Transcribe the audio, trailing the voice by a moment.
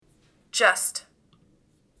Just.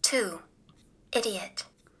 2. Idiot.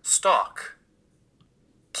 Stalk.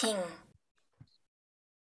 King.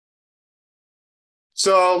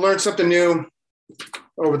 So learned something new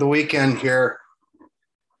over the weekend here.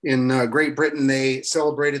 In Great Britain, they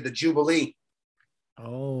celebrated the Jubilee.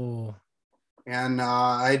 Oh. And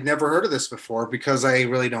I'd never heard of this before because I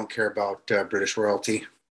really don't care about British royalty.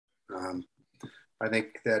 I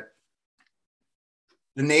think that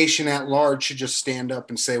the nation at large should just stand up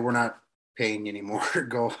and say, we're not paying you anymore.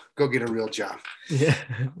 Go get a real job. Yeah.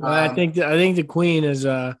 Well, I think the Queen is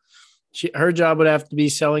her job would have to be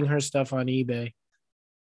selling her stuff on eBay.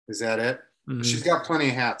 Is that it? Mm-hmm. She's got plenty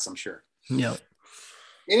of hats, I'm sure. Yeah.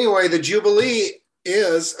 Anyway, the Jubilee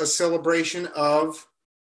is a celebration of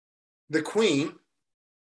the Queen.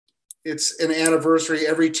 It's an anniversary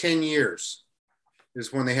every 10 years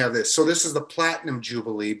is when they have this. So this is the Platinum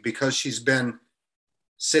Jubilee because she's been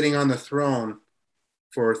sitting on the throne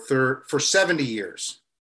for 70 years.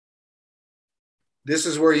 This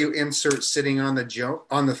is where you insert sitting on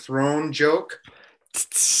the throne joke.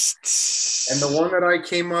 And the one that I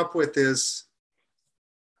came up with is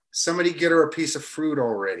somebody get her a piece of fruit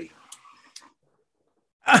already.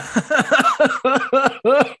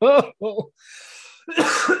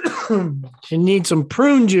 She needs some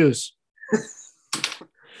prune juice.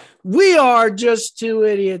 We are just two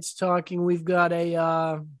idiots talking. We've got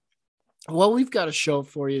a show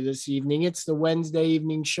for you this evening. It's the Wednesday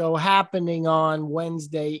evening show happening on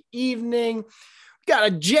Wednesday evening. We've got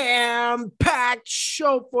a jam-packed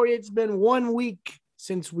show for you. It's been 1 week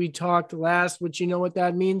since we talked last, which you know what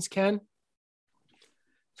that means, Ken?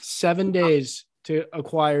 7 days to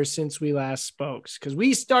acquire since we last spoke, because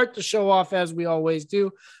we start the show off as we always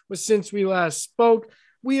do with since we last spoke.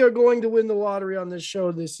 We are going to win the lottery on this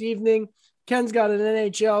show this evening. Ken's got an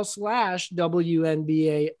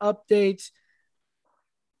NHL/WNBA update.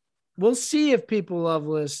 We'll see if people love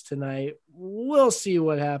lists tonight. We'll see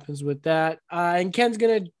what happens with that. And Ken's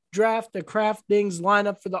going to draft the Kraft Dings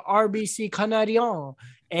lineup for the RBC Canadiens,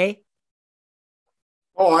 eh?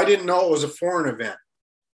 Oh, I didn't know it was a foreign event.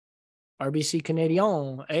 RBC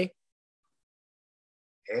Canadiens, eh?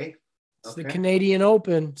 Okay. It's the Canadian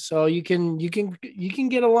Open, so you can get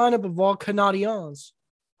a lineup of all Canadiens.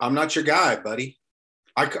 I'm not your guy, buddy.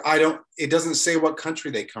 I don't. It doesn't say what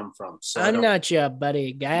country they come from. So I'm not your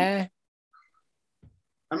buddy, guy.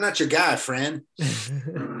 I'm not your guy, friend.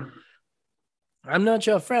 I'm not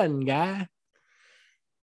your friend, guy.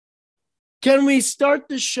 Can we start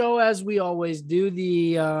the show as we always do?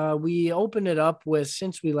 We open it up with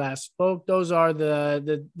since we last spoke. Those are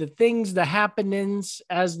the things, the happenings,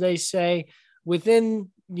 as they say, within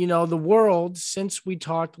the world since we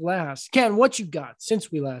talked last. Ken, what you got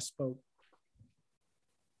since we last spoke?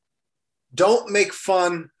 Don't make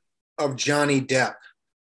fun of Johnny Depp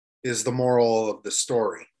is the moral of the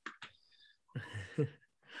story.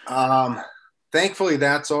 Thankfully,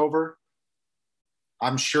 that's over.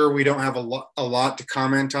 I'm sure we don't have a lot to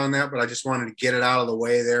comment on that, but I just wanted to get it out of the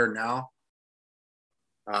way there now.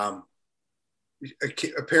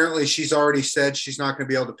 Apparently, she's already said she's not going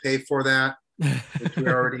to be able to pay for that, which we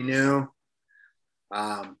already knew.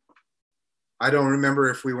 I don't remember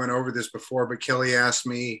if we went over this before, but Kelly asked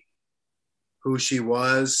me who she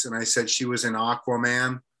was, and I said she was in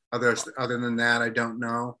Aquaman. Other than that, I don't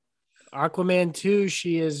know. Aquaman 2,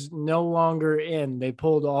 she is no longer in. They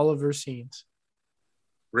pulled all of her scenes.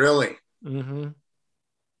 Really? Mm-hmm.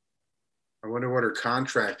 I wonder what her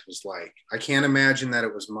contract was like. I can't imagine that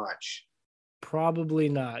it was much. Probably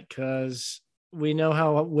not, because we know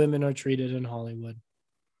how women are treated in Hollywood.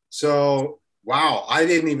 So, wow, I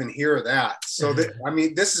didn't even hear that. So,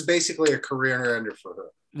 this is basically a career ender for her.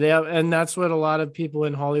 Yeah, and that's what a lot of people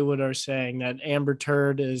in Hollywood are saying, that Amber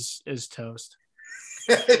Turd is toast.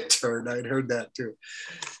 Turd, I'd heard that too.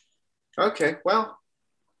 Okay, well,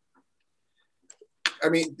 I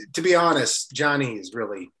mean, to be honest, Johnny is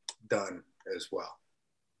really done as well,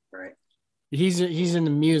 right? He's in the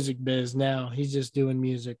music biz now. He's just doing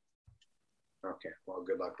music. Okay, well,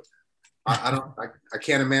 good luck with that. I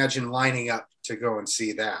can't imagine lining up to go and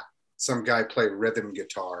see that. Some guy play rhythm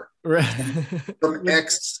guitar. From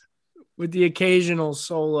X. With the occasional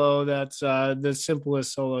solo that's the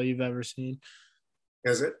simplest solo you've ever seen.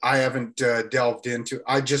 Is it? I haven't delved into.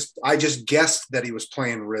 I just guessed that he was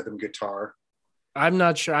playing rhythm guitar. I'm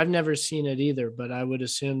not sure. I've never seen it either, but I would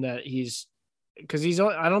assume that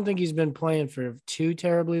I don't think he's been playing for too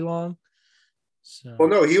terribly long. So. Well,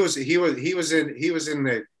 no, he was in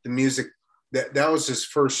the music. That was his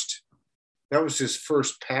first. That was his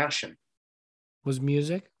first passion. Was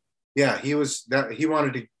music? Yeah, he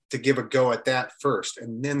wanted to give a go at that first,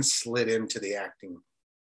 and then slid into the acting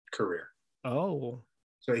career. Oh,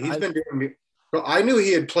 So he's been doing. Well, I knew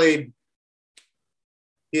he had played.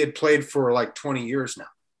 He had played for like 20 years now.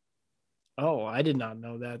 oh, I did not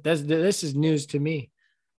know that. This is news to me.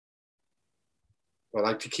 I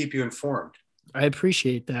like to keep you informed. I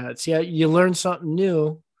appreciate that. See, you learn something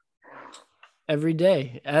new every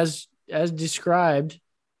day, as described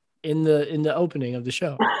in the opening of the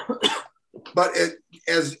show. But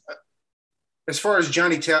as far as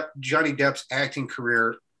Johnny Depp's acting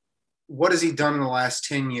career, what has he done in the last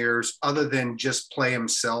 10 years other than just play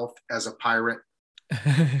himself as a pirate?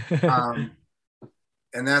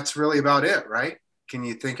 And that's really about it, right? Can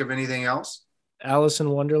you think of anything else? Alice in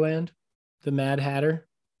Wonderland, the Mad Hatter.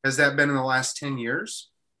 Has that been in the last 10 years?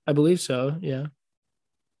 I believe so. Yeah.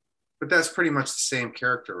 But that's pretty much the same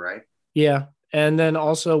character, right? Yeah. And then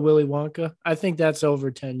also Willy Wonka. I think that's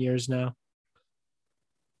over 10 years now.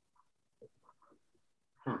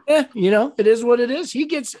 Yeah, it is what it is.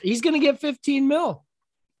 He's going to get 15 mil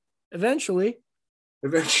eventually.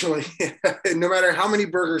 Eventually, no matter how many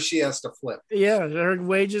burgers she has to flip. Yeah, her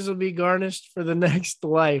wages will be garnished for the next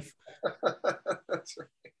life. That's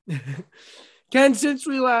right. Ken, since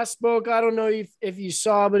we last spoke, I don't know if you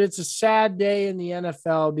saw, but it's a sad day in the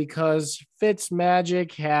NFL because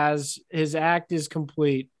Fitzmagic his act is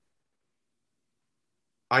complete.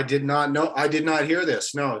 I did not know. I did not hear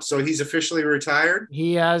this. No. So he's officially retired?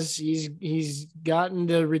 He's gotten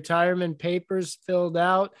the retirement papers filled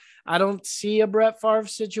out. I don't see a Brett Favre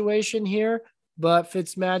situation here, but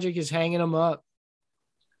Fitzmagic is hanging him up.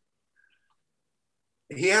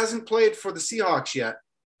 He hasn't played for the Seahawks yet.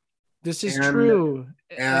 This is true.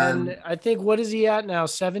 And I think, what is he at now?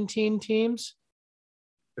 17 teams?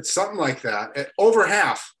 It's something like that. Over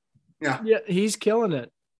half. Yeah. Yeah, he's killing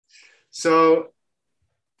it. So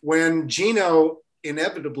when Geno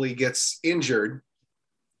inevitably gets injured,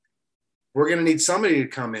 we're going to need somebody to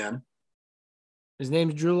come in. His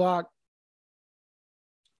name's Drew Lock.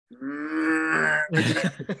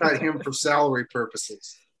 Cut him for salary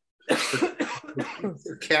purposes.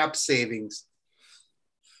 For cap savings.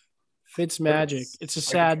 Fitzmagic. It's a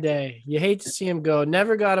sad day. You hate to see him go.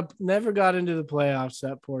 Never got into the playoffs,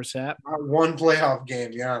 that poor sap. One playoff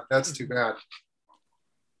game. Yeah, that's too bad.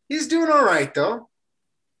 He's doing all right, though.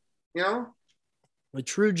 A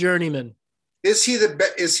true journeyman. Is he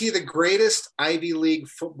the greatest Ivy League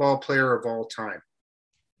football player of all time?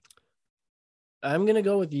 I'm gonna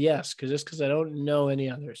go with yes, because I don't know any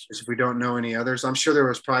others. If we don't know any others, I'm sure there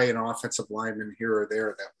was probably an offensive lineman here or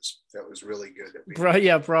there that was really good.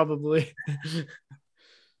 Yeah, probably.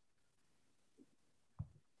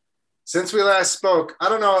 Since we last spoke, I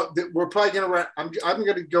don't know. We're probably gonna. I'm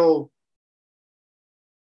gonna go.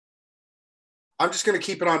 I'm just gonna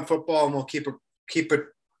keep it on football, and we'll keep it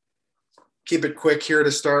quick here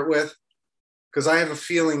to start with, because I have a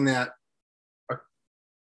feeling that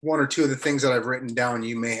one or two of the things that I've written down,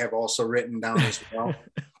 you may have also written down as well.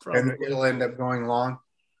 And it'll end up going long.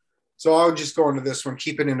 So I'll just go into this one,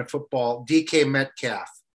 keep it into football. DK Metcalf,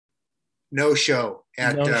 no show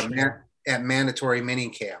at mandatory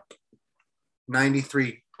minicamp.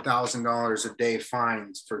 $93,000 a day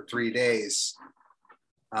fines for 3 days.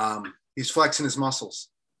 He's flexing his muscles.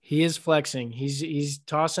 He is flexing. He's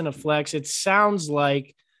tossing a flex. It sounds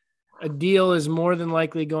like a deal is more than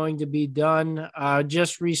likely going to be done.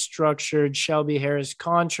 Just restructured Shelby Harris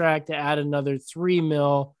contract to add another $3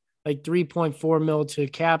 million, like $3.4 million to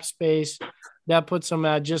cap space. That puts him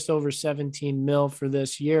at just over $17 million for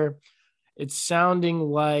this year. It's sounding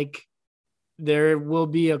like there will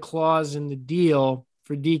be a clause in the deal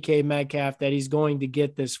for DK Metcalf that he's going to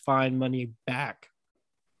get this fine money back.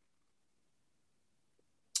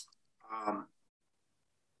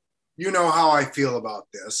 You know how I feel about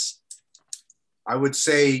this. I would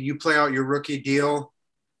say you play out your rookie deal.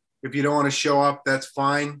 If you don't want to show up, that's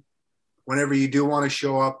fine. Whenever you do want to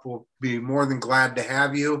show up, we'll be more than glad to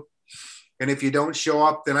have you. And if you don't show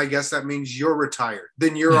up, then I guess that means you're retired.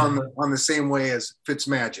 Then you're on the same way as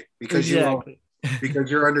Fitzmagic because because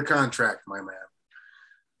you're under contract, my man.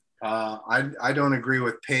 I don't agree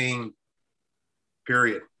with paying.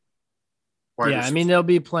 Period. I mean there'll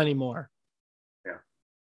be plenty more. Yeah.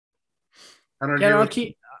 I don't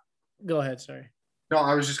agree. Go ahead. Sorry. No,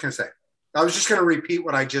 I was just going to repeat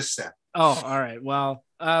what I just said. Oh, all right. Well,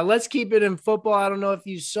 let's keep it in football. I don't know if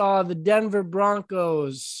you saw the Denver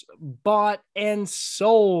Broncos bought and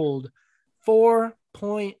sold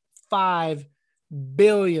 $4.5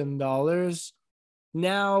 billion.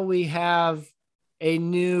 Now we have a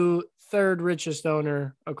new third richest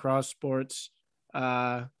owner across sports.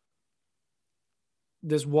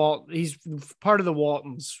 He's part of the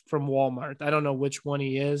Waltons from Walmart. I don't know which one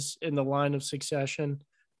he is in the line of succession,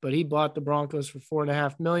 but he bought the Broncos for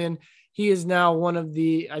 $4.5 million. He is now one of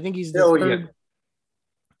the, I think he's the Billion. third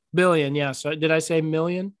billion. Yeah. So did I say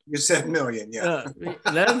million? You said million, yeah.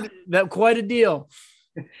 That quite a deal.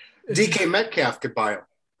 DK Metcalf could buy him.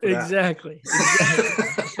 Exactly.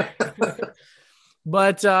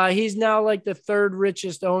 But he's now like the third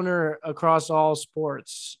richest owner across all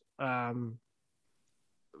sports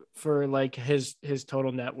for like his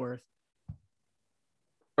total net worth.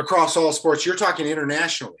 Across all sports, you're talking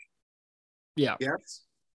internationally. Yeah. Yes.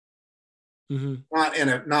 Mm-hmm.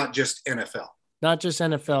 Not just NFL. Not just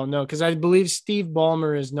NFL, no, because I believe Steve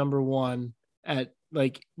Ballmer is number one at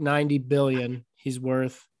like 90 billion he's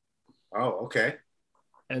worth. Oh, okay.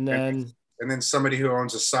 And then somebody who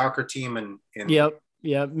owns a soccer team in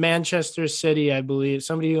Yep. Manchester City, I believe.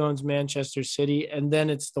 Somebody who owns Manchester City, and then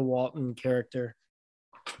it's the Walton character.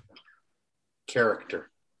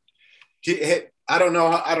 I don't know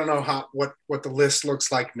how what the list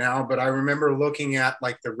looks like now, but I remember looking at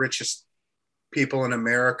like the richest people in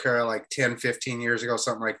America like 10, 15 years ago,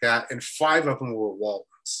 something like that, and 5 of them were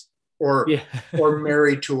Waltons or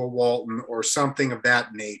married to a Walton or something of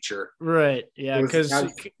that nature. Right. Yeah, because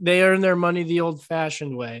they earn their money the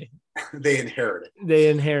old-fashioned way. They inherited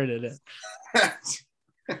it.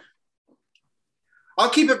 I'll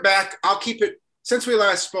keep it since we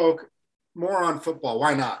last spoke more on football.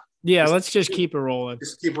 Why not? Yeah, let's just keep it rolling.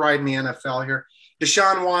 Just keep riding the NFL here.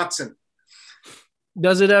 Deshaun Watson.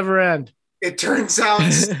 Does it ever end? It turns out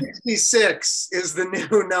 66 is the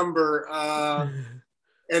new number.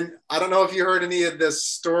 And I don't know if you heard any of this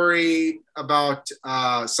story about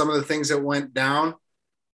some of the things that went down.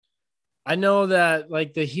 I know that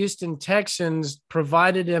like the Houston Texans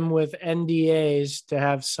provided him with NDAs to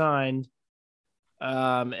have signed.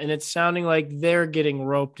 And it's sounding like they're getting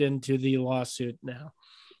roped into the lawsuit now.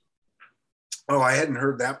 Oh, I hadn't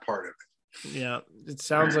heard that part of it. Yeah, it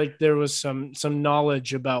sounds like there was some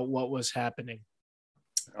knowledge about what was happening.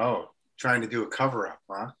 Oh, trying to do a cover-up,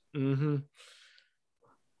 huh? Mm-hmm.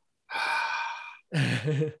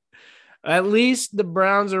 At least the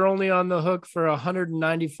Browns are only on the hook for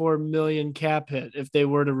 $194 million cap hit if they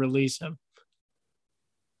were to release him.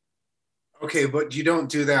 Okay, but you don't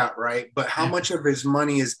do that, right? But how much of his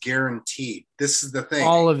money is guaranteed? This is the thing.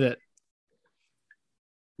 All of it.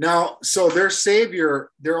 Now, so their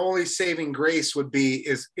only saving grace would be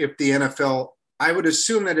is if the NFL, I would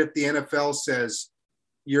assume that if the NFL says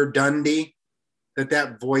you're Dundee,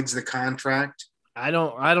 that voids the contract. I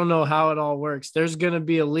don't know how it all works. There's going to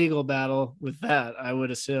be a legal battle with that, I would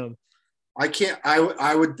assume.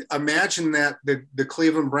 I would imagine that the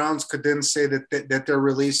Cleveland Browns could then say that they're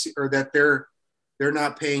releasing or that they're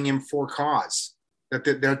not paying him for cause, that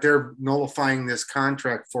they're nullifying this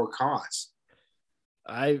contract for cause.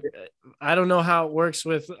 I don't know how it works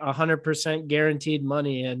with 100% guaranteed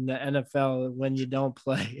money in the NFL when you don't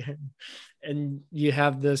play and you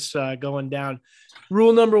have this going down.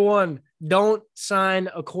 Rule number 1, don't sign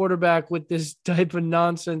a quarterback with this type of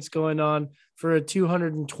nonsense going on for a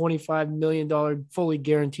 $225 million fully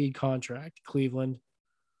guaranteed contract, Cleveland.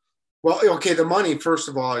 Well, okay, the money, first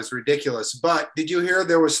of all, is ridiculous. But did you hear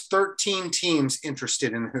there was 13 teams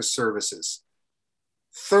interested in his services?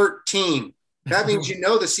 13. That means the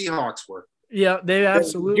Seahawks were. Yeah, they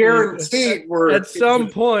absolutely guaranteed were at some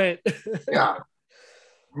point. Yeah.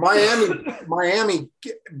 Miami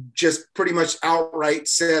just pretty much outright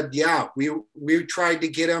said, yeah, we tried to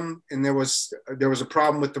get him, and there was a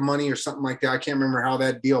problem with the money or something like that. I can't remember how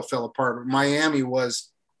that deal fell apart, but Miami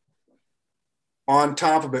was on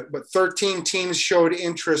top of it. But 13 teams showed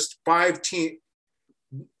interest. 5 teams.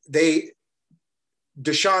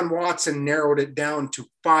 Deshaun Watson narrowed it down to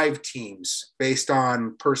 5 teams based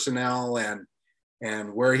on personnel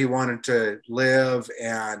and where he wanted to live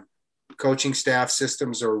and coaching staff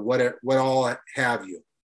systems or what all have you.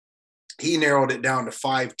 He narrowed it down to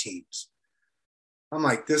 5 teams. I'm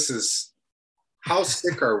like, how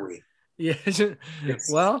sick are we? Yeah.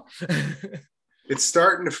 Well, it's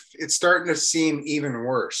starting to seem even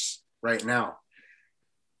worse right now.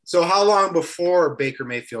 So how long before Baker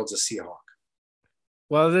Mayfield's a Seahawk?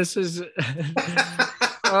 Well, this is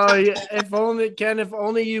oh yeah. If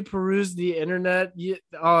only you peruse the internet.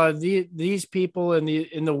 These people in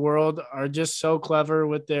the world are just so clever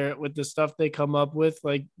with the stuff they come up with.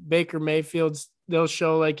 Like Baker Mayfield's, they'll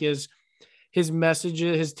show like his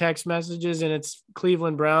messages, his text messages, and it's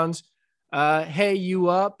Cleveland Browns. Hey, you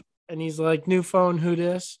up? And he's like, new phone, who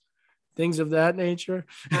dis? Things of that nature.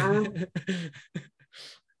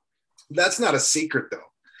 That's not a secret though.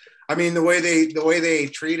 I mean, the way they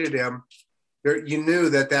treated him, you knew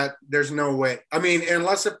that there's no way. I mean,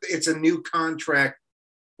 unless it's a new contract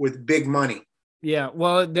with big money, Yeah.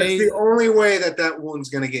 Well, That's the only way that wound's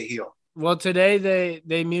going to get healed. Well, today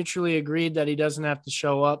they mutually agreed that he doesn't have to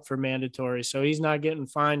show up for mandatory, so he's not getting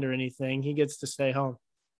fined or anything. He gets to stay home.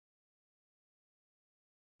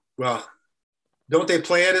 Well, don't they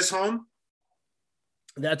play at his home?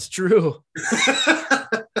 That's true.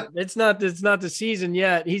 It's not the season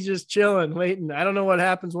yet. He's just chilling, waiting. I don't know what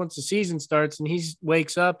happens once the season starts and he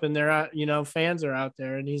wakes up and they're out, fans are out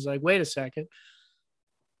there and he's like, wait a second.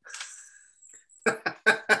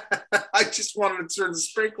 I just wanted to turn the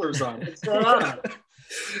sprinklers on. What's going on?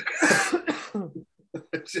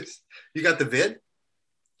 You got the vid?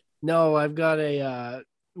 No,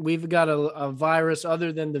 we've got a virus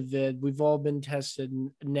other than the vid. We've all been tested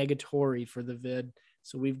negatory for the vid.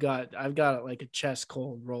 So I've got like a chest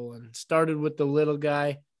cold rolling. Started with the little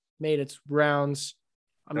guy, made its rounds.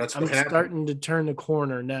 I'm starting to turn the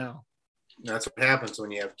corner now. That's what happens when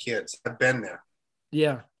you have kids. I've been there.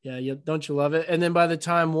 Yeah. Don't you love it? And then by the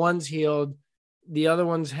time one's healed, the other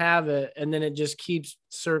ones have it, and then it just keeps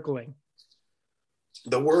circling.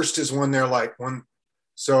 The worst is when they're like one.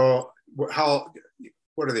 So what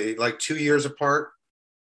are they, like 2 years apart?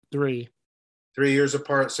 3 years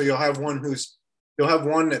apart. So you'll have one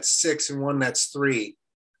that's 6 and one that's 3.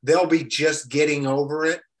 They'll be just getting over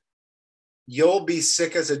it. You'll be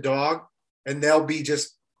sick as a dog, and they'll be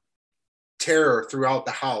just terror throughout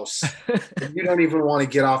the house. And you don't even want to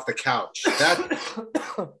get off the couch.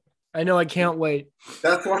 I know. I can't wait.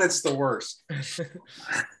 That's when it's the worst.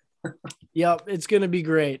 Yep. It's going to be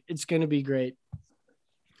great. It's going to be great.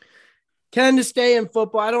 Ken, to stay in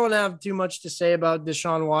football, I don't have too much to say about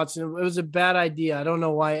Deshaun Watson. It was a bad idea. I don't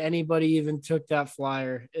know why anybody even took that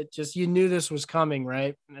flyer. It just, you knew this was coming,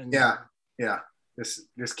 right? And yeah.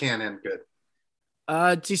 This can't end good.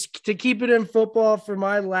 To keep it in football for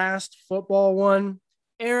my last football one,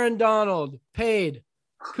 Aaron Donald paid,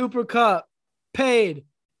 Cooper Kupp paid.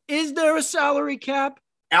 Is there a salary cap?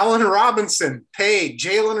 Allen Robinson paid.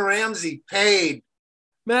 Jalen Ramsey paid.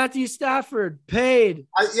 Matthew Stafford paid.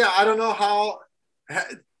 I don't know how.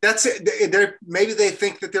 That's it. Maybe they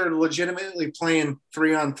think that they're legitimately playing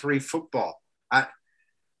 3-on-3 football. I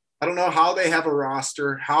don't know how they have a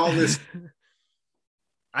roster. How this.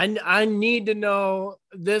 I need to know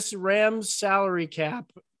this Rams salary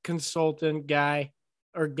cap consultant guy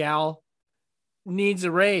or gal needs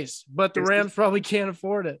a raise, but the Rams probably can't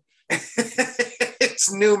afford it.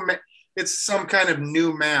 It's some kind of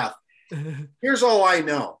new math. Here's all I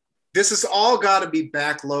know. This has all got to be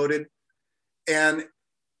backloaded. And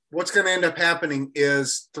what's going to end up happening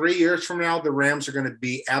is 3 years from now, the Rams are going to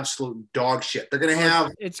be absolute dog shit. They're going to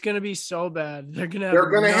have. It's going to be so bad. They're going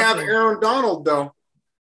to have Aaron Donald, though.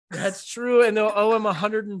 That's true. And they'll owe him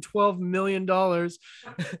 $112 million. He'll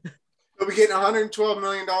be getting $112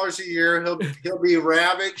 million a year. He'll be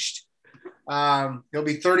ravaged. He'll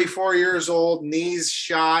be 34 years old, knees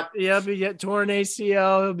shot. Yeah, but yet torn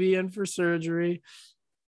ACL. He'll be in for surgery.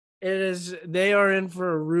 They are in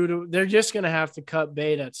for a rude. They're just going to have to cut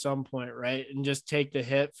bait at some point, right? And just take the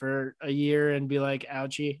hit for a year and be like,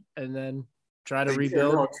 ouchie, and then try to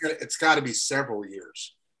rebuild. No, it's got to be several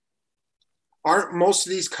years. Aren't most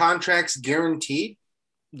of these contracts guaranteed?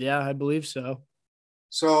 Yeah, I believe so.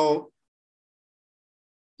 So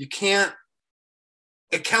you can't.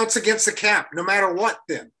 It counts against the cap, no matter what.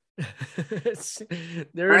 Then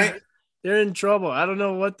they're in trouble. I don't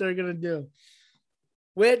know what they're gonna do.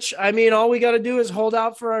 Which, I mean, all we got to do is hold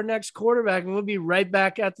out for our next quarterback, and we'll be right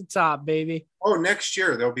back at the top, baby. Oh, next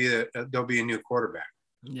year there'll be a new quarterback.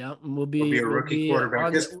 Yeah, we'll be a rookie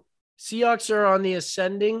quarterback. Seahawks are on the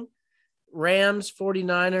ascending. Rams,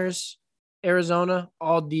 49ers, Arizona,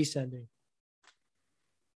 all descending.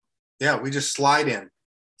 Yeah, we just slide in.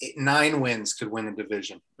 9 wins could win a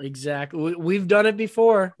division. Exactly. We've done it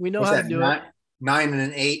before. We know how to do it. 9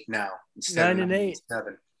 and 8 now. 9 and 8.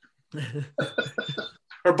 7.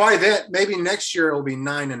 Or by that, maybe next year it'll be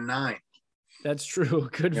 9 and 9. That's true.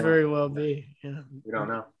 Could very well be. Yeah. We don't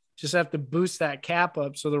know. Just have to boost that cap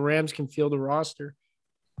up so the Rams can field the roster.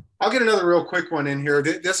 I'll get another real quick one in here.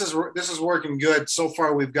 This is working good. So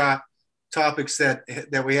far, we've got topics that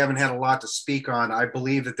we haven't had a lot to speak on. I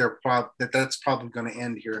believe that that's probably going to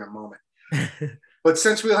end here in a moment. But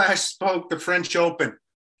since we last spoke, the French Open.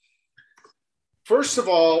 First of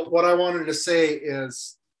all, what I wanted to say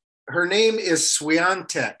is her name is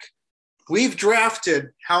Swiatek. We've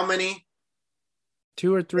drafted how many?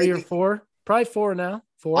 2 or 3 or 4? Probably 4 now.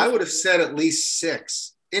 4. I would have said at least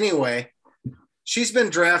 6. Anyway, she's been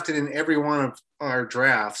drafted in every one of our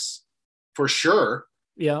drafts for sure.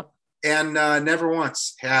 Yeah. And never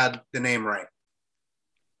once had the name right.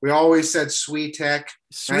 We always said Swiatek.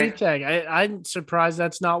 Swiatek. Right? I'm surprised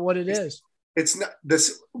that's not what it is. It's not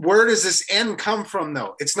this. Where does this N come from,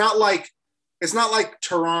 though? It's not like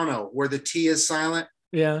Toronto where the T is silent.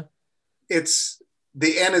 Yeah. It's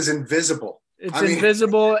the N is invisible. It's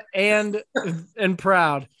invisible and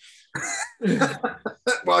proud.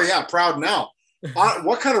 Well, yeah, proud now.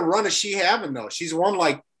 What kind of run is she having, though? She's won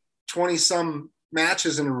like 20 some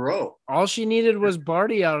matches in a row. All she needed was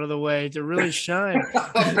Barty out of the way to really shine.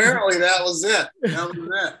 Apparently that was it.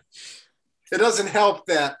 It doesn't help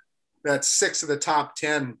that 6 of the top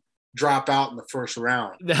 10 drop out in the first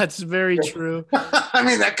round. That's very true. I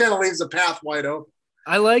mean, that kind of leaves the path wide open.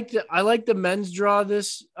 I like the men's draw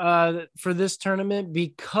for this tournament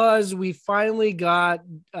because we finally got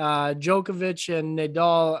Djokovic and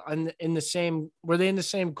Nadal in the same. Were they in the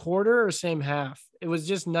same quarter or same half? It was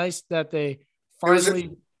just nice that they finally.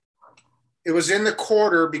 It was in the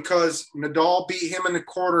quarter because Nadal beat him in the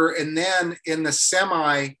quarter, and then in the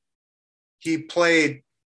semi, he played.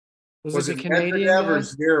 Was it Canadian Medvedev or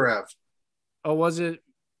Zverev? Oh, was it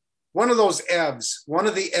one of those Evs? One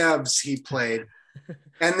of the Evs he played.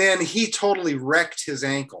 And then he totally wrecked his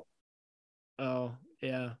ankle. Oh,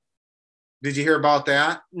 yeah. Did you hear about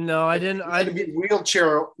that? No, I didn't. I had to be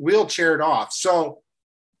wheelchaired off. So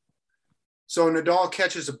Nadal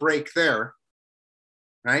catches a break there,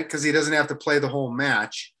 right? Because he doesn't have to play the whole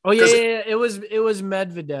match. Oh yeah. It was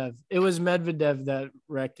Medvedev. It was Medvedev that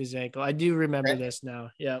wrecked his ankle. I do remember this now.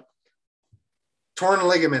 Yeah. Torn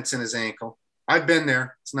ligaments in his ankle. I've been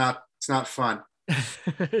there. It's not fun.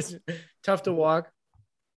 It's tough to walk.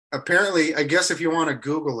 Apparently, I guess if you want to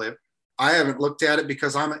Google it, I haven't looked at it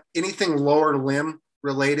because I'm anything lower limb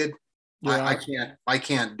related. Yeah. I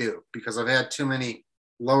can't do because I've had too many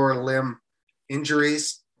lower limb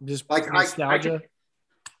injuries. Just like nostalgia.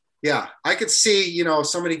 I could see,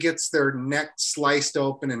 somebody gets their neck sliced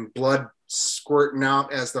open and blood squirting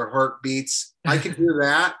out as their heart beats. I could do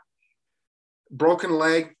that. Broken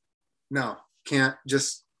leg, no, can't.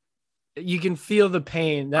 Just you can feel the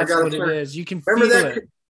pain. That's what it is. You can feel it.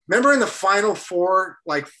 Remember in the Final Four,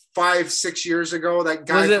 like 5-6 years ago, that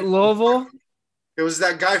guy. Was it Louisville? It was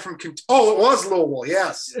that guy from. Oh, it was Louisville.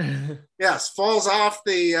 Yes, yes. Falls off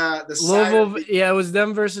the Louisville. Side yeah, it was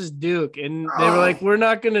them versus Duke, and they were like, "We're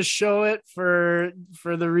not going to show it for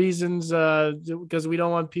the reasons because we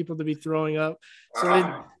don't want people to be throwing up."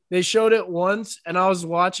 So they showed it once, and I was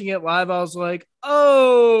watching it live. I was like,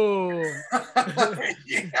 "Oh,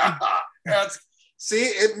 yeah." See,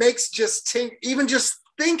 it makes even just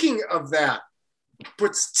thinking of that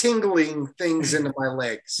puts tingling things into my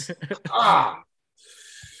legs.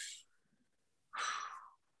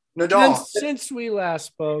 Nadal. Since we last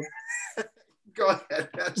spoke, go ahead.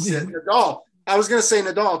 That's it. Nadal. I was going to say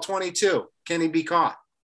Nadal, 22. Can he be caught?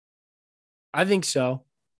 I think so.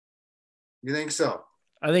 You think so?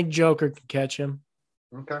 I think Joker can catch him.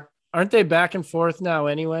 Okay. Aren't they back and forth now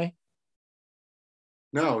anyway?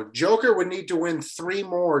 No, Joker would need to win 3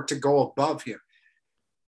 more to go above him.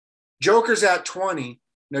 Joker's at 20.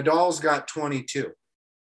 Nadal's got 22.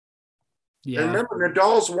 Yeah. And remember,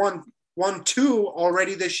 Nadal's won 2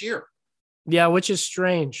 already this year. Yeah, which is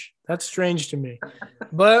strange. That's strange to me.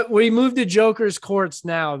 But we moved to Joker's courts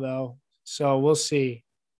now, though. So we'll see.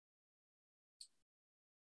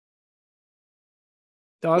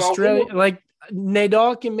 The Australian, like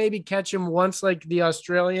Nadal can maybe catch him once, like the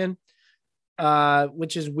Australian,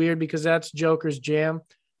 which is weird because that's Joker's jam.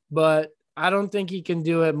 But I don't think he can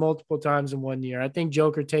do it multiple times in 1 year. I think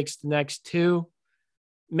Joker takes the next 2,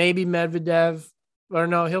 maybe Medvedev. Or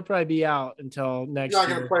no, he'll probably be out until next year. He's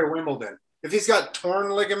not going to play Wimbledon. If he's got torn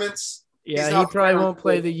ligaments. Yeah, he probably won't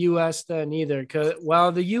play the U.S. then either.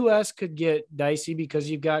 Well, the U.S. could get dicey because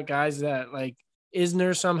you've got guys that like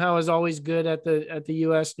Isner somehow is always good at the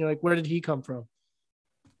U.S. And you're like, where did he come from?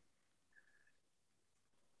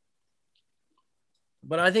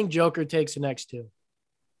 But I think Joker takes the next 2.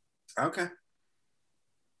 Okay.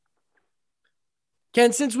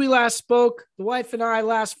 Ken, since we last spoke, the wife and I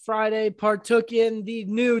last Friday partook in the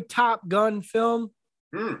new Top Gun film.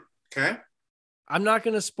 Okay. I'm not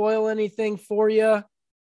going to spoil anything for you.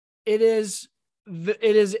 It is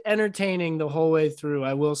entertaining the whole way through.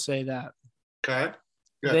 I will say that. Okay.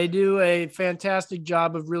 Good. They do a fantastic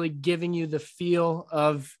job of really giving you the feel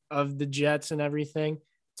of the jets and everything.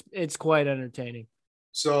 It's quite entertaining.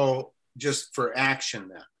 So just for action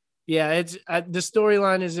then. Yeah, it's the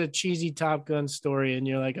storyline is a cheesy Top Gun story, and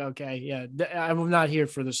you're like, okay, yeah, I'm not here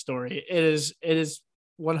for the story. It is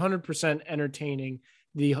 100% entertaining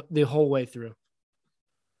the whole way through.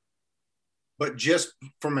 But just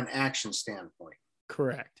from an action standpoint.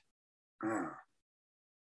 Correct.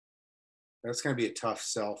 That's going to be a tough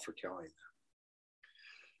sell for Kelly.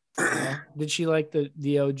 Did she like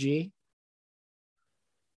the OG?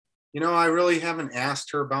 I really haven't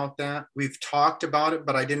asked her about that. We've talked about it,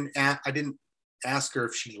 but I didn't ask her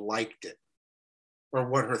if she liked it or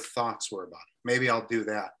what her thoughts were about it. Maybe I'll do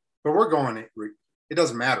that. But we're going. It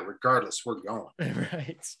doesn't matter. Regardless, we're going.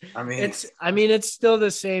 Right. It's still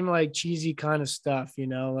the same like cheesy kind of stuff,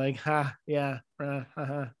 like yeah.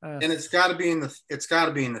 And it's got to be in the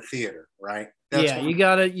theater, right? You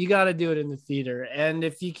gotta do it in the theater. And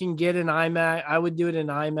if you can get an IMAX, I would do it in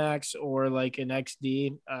IMAX or like an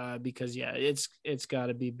XD, because it's got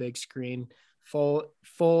to be big screen, full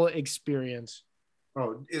experience.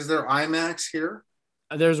 Oh, is there IMAX here?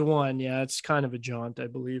 There's one. Yeah, it's kind of a jaunt, I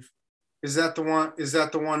believe. Is that the one? Is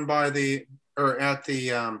that the one by the or at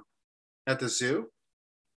the zoo?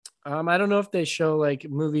 I don't know if they show like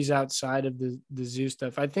movies outside of the zoo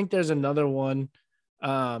stuff. I think there's another one.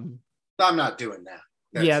 I'm not doing that.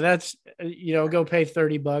 That's go pay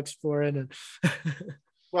 $30 for it. And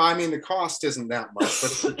well, I mean, the cost isn't that much,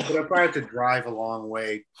 but if I have to drive a long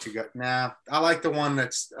way to go, I like the one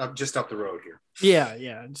that's just up the road here. Yeah,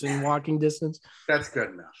 it's in walking distance. That's good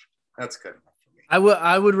enough. That's good enough for me.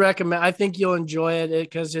 I would recommend. I think you'll enjoy it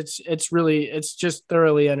because it's just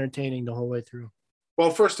thoroughly entertaining the whole way through.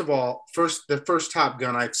 Well, first of all, the first Top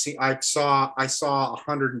Gun I saw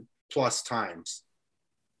 100+ times,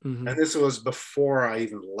 and this was before I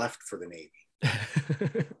even left for the Navy.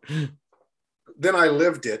 Then I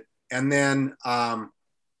lived it, and then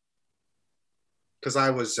because I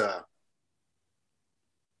was an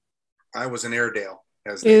Airedale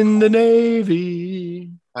in the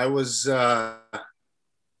Navy. I was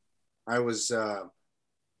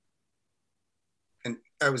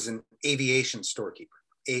an aviation storekeeper.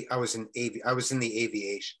 I was in the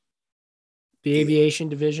aviation. The aviation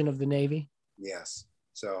division of the Navy? Yes.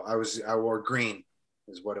 So I wore green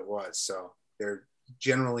is what it was. So they're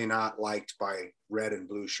generally not liked by red and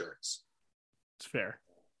blue shirts. It's fair.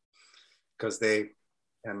 Because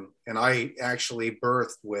and I actually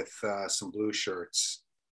birthed with some blue shirts.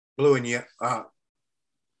 Blue and are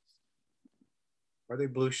they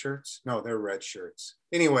blue shirts? No, they're red shirts.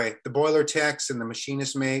 Anyway, the boiler techs and the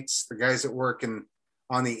machinist mates, the guys that work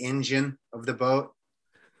on the engine of the boat,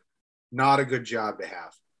 not a good job to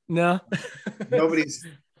have. No. Nobody's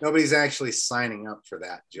actually signing up for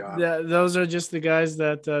that job. Yeah, those are just the guys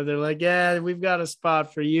that they're like, yeah, we've got a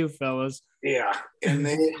spot for you fellas. Yeah, and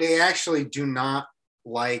they actually do not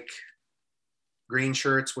like green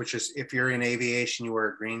shirts, which is if you're in aviation, you wear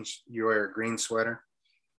a green sweater.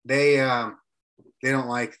 They don't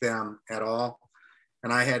like them at all.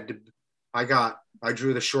 And I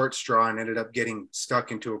drew the short straw and ended up getting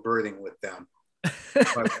stuck into a berthing with them.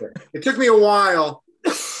 But it took me a while.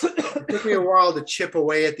 It took me a while to chip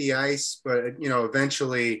away at the ice, but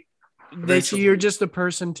eventually. They see you're just a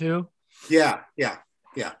person too. Yeah.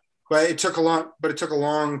 But it took a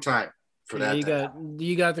long time for that.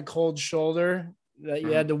 You got the cold shoulder that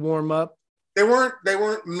you had to warm up. They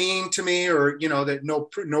weren't mean to me or that no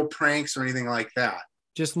pranks or anything like that.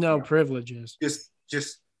 Just no privileges.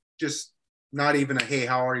 Just not even a hey,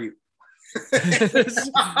 how are you?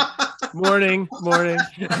 Morning.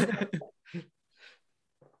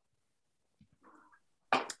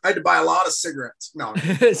 I had to buy a lot of cigarettes. No.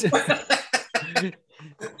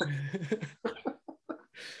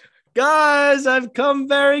 Guys, I've come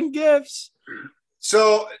bearing gifts.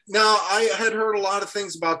 So now I had heard a lot of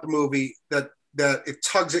things about the movie that it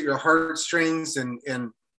tugs at your heartstrings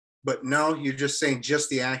but no, you're just saying just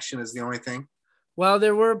the action is the only thing. Well,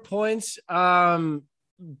 there were points, but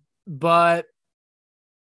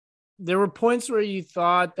there were points where you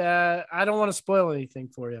thought that I don't want to spoil anything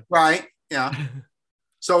for you. Right. Yeah.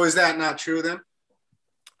 So is that not true then?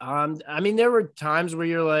 I mean, there were times where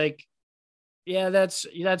you're like, yeah, that's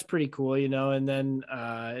pretty cool, and then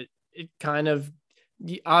it kind of,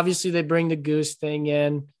 obviously they bring the goose thing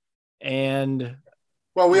in, and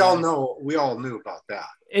well, we all knew about that.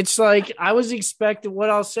 It's like I was expecting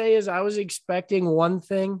one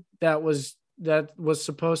thing that was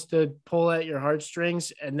supposed to pull at your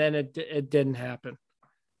heartstrings, and then it didn't happen.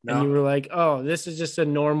 No. And you were like, oh, this is just a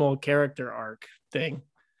normal character arc thing.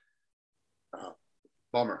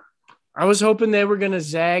 Bummer. I was hoping they were going to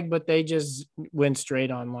zag, but they just went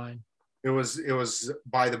straight online. It was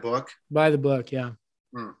by the book? By the book, yeah.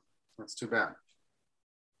 That's too bad.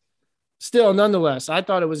 Still, nonetheless, I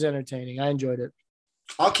thought it was entertaining. I enjoyed it.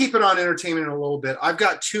 I'll keep it on entertainment in a little bit. I've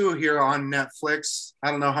got 2 here on Netflix.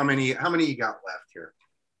 I don't know how many you got left here.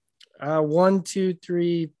 1, 2,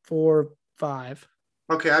 3, 4, 5.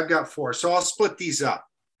 Okay, I've got 4. So I'll split these up.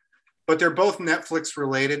 But they're both Netflix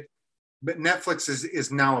related. But Netflix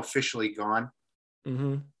is now officially gone.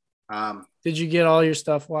 Mm-hmm. Did you get all your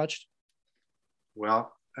stuff watched?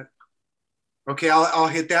 Well, Okay, I'll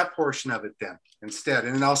hit that portion of it then instead,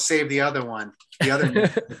 and then I'll save the other one, the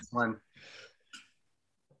other one.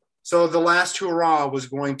 So the last hurrah was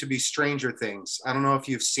going to be Stranger Things. I don't know if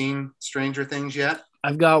you've seen Stranger Things yet.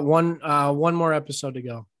 I've got one more episode to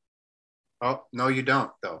go. Oh, no, you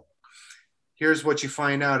don't, though. Here's what you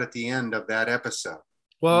find out at the end of that episode.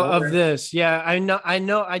 Well, of this, yeah, I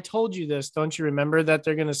know. I told you this. Don't you remember that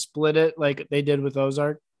they're going to split it like they did with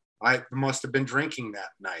Ozark? I must have been drinking that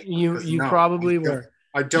night. You probably were.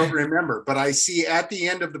 I don't remember, but I see at the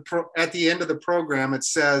end of the program it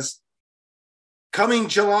says coming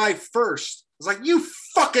July 1st. I was like, you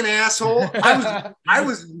fucking asshole. I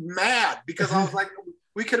was mad because I was like,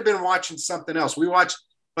 we could have been watching something else. We watched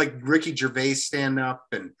like Ricky Gervais stand up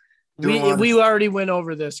and we already went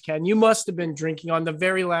over this, Ken. You must have been drinking on the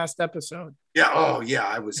very last episode. Yeah. Oh yeah.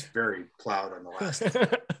 I was very plowed on the last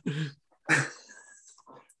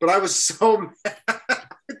but I was so mad.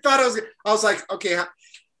 I was like, okay,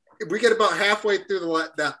 we get about halfway through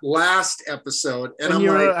that last episode, and I'm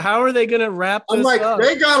like, how are they going to wrap this up?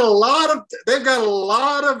 They've got a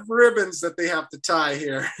lot of ribbons that they have to tie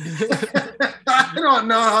here. I don't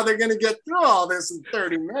know how they're going to get through all this in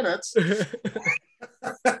 30 minutes.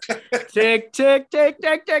 Tick, tick, tick,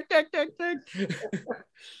 tick, tick, tick, tick, tick.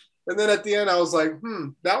 And then at the end, I was like,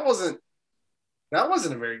 that wasn't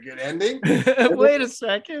a very good ending. Wait a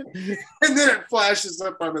second. And then it flashes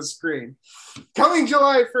up on the screen. Coming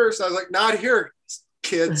July 1st. I was like, not here,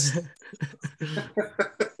 kids.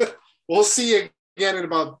 We'll see you again in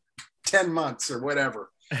about 10 months or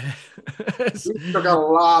whatever. We've still got a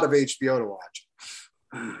lot of HBO to watch.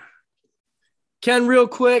 Ken, real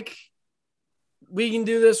quick, we can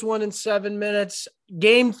do this one in 7 minutes.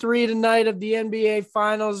 Game 3 tonight of the NBA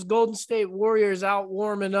Finals. Golden State Warriors out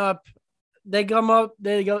warming up. They come up,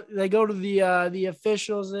 they go to the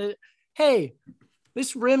officials. Hey,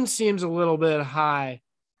 this rim seems a little bit high.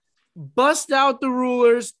 Bust out the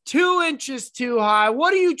rulers, 2 inches too high.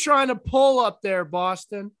 What are you trying to pull up there,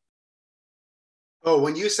 Boston? Oh,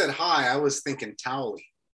 when you said high, I was thinking Towley.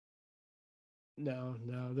 No,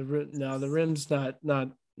 the rim's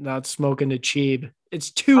not smoking the cheap. It's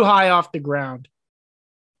too high off the ground.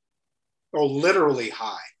 Oh, literally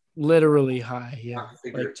high. Literally high, yeah.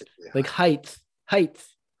 Like height.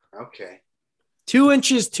 Okay. 2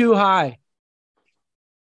 inches too high.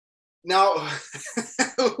 Now,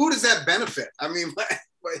 who does that benefit? I mean,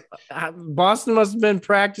 Boston must have been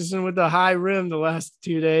practicing with the high rim the last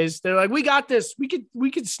 2 days. They're like, we got this. We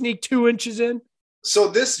could sneak 2 inches in. So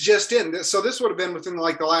this would have been within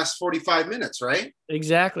like the last 45 minutes, right?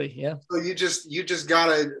 Exactly. Yeah. So you just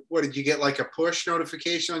got what did you get, like a push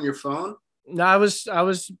notification on your phone? No, I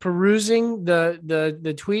was perusing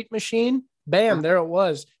the tweet machine. Bam, there it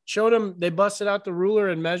was. Showed them, they busted out the ruler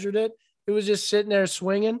and measured it. It was just sitting there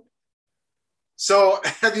swinging. So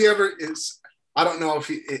have you ever, I don't know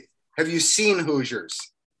have you seen Hoosiers?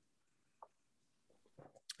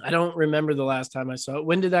 I don't remember the last time I saw it.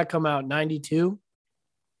 When did that come out? 92?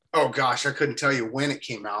 Oh gosh, I couldn't tell you when it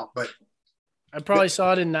came out, but I probably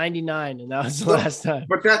saw it in 99 and that was the last time.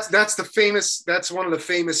 But that's one of the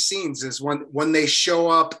famous scenes is when they show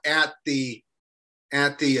up at the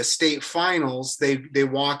state finals, they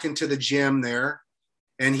walk into the gym there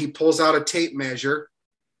and he pulls out a tape measure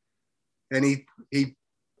and he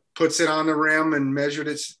puts it on the rim and measured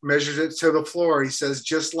it to the floor. He says,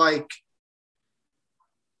 just like,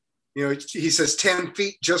 he says 10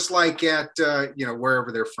 feet, just like at, wherever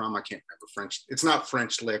they're from. I can't remember French. It's not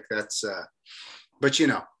French Lick. That's, but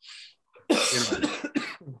I'm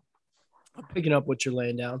picking up what you're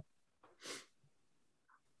laying down.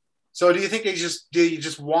 So do you think do you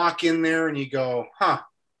just walk in there and you go,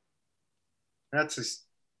 that's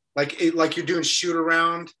like you're doing shoot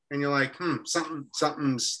around and you're like,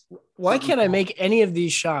 something's. Why can't I make any of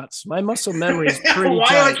these shots? My muscle memory is pretty Why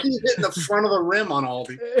tight. do I keep hitting the front of the rim on all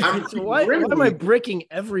these? Why am I bricking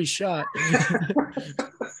every shot?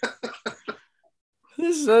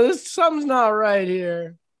 This something's not right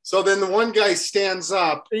here. So then the one guy stands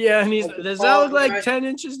up. Yeah, and does that look like 10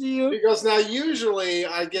 inches to you? He goes, now usually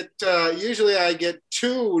I get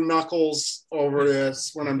 2 knuckles over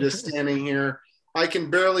this when I'm just standing here. I can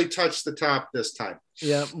barely touch the top this time.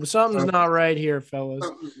 Yeah, something's not right here, fellas.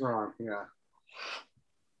 Something's wrong, yeah.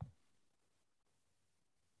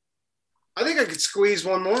 I think I could squeeze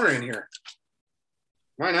one more in here.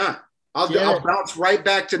 Why not? I'll bounce right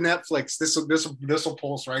back to Netflix. This will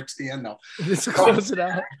pull us right to the end though. This will close it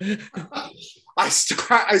out. I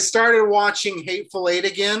started watching Hateful Eight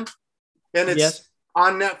again, and it's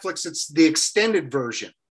on Netflix. It's the extended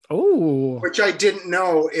version. Oh, which I didn't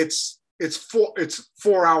know. It's it's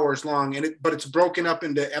 4 hours long, but it's broken up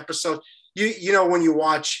into episodes. You know, when you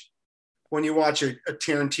watch a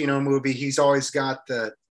Tarantino movie, he's always got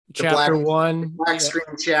the Chapter one. black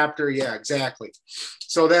screen chapter. Yeah, exactly.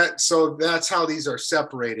 So that's how these are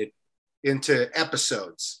separated into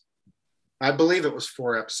episodes. I believe it was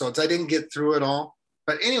 4 episodes. I didn't get through it all.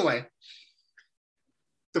 But anyway,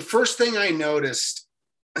 the first thing I noticed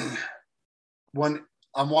when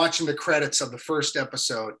I'm watching the credits of the first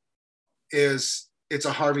episode is it's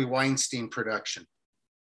a Harvey Weinstein production.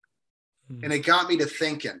 And it got me to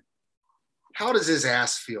thinking, how does his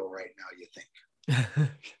ass feel right now, you think?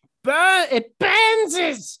 It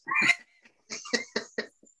bounces.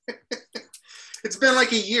 It's been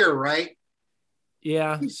like a year, right?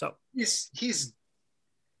 Yeah. So he's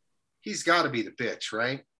got to be the bitch,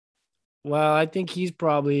 right? well, I think he's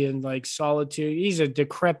probably in like solitude. He's a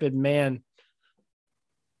decrepit man.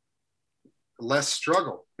 Less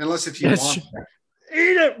struggle, unless if you Yes. want that.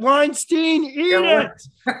 Eat it, Weinstein. Eat it.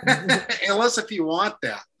 Unless if you want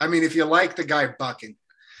that. I mean, if you like the guy bucking.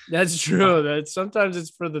 That's true. That sometimes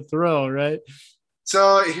it's for the thrill, right?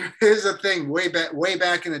 So here's the thing: way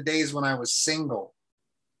back in the days when I was single,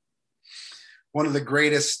 one of the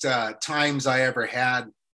greatest times I ever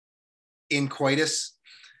had in coitus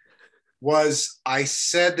was I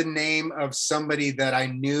said the name of somebody that I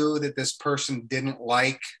knew that this person didn't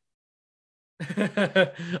like.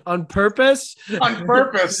 On purpose. On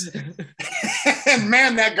purpose. And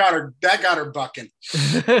man, that got her bucking.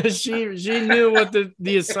 she knew what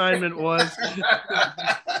the assignment was.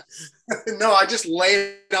 No, I just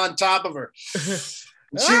laid it on top of her. She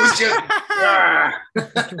was just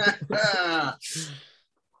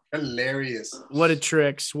hilarious. What a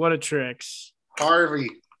tricks. Harvey.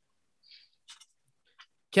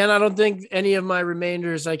 Ken, I don't think any of my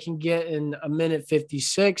remainders I can get in a minute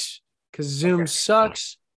 56 because Zoom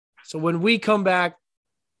sucks. So when we come back,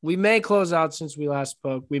 we may close out since we last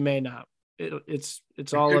spoke. We may not. It's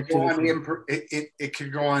all up to it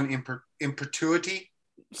could go on impertuity.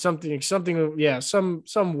 Something. Yeah, some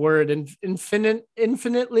word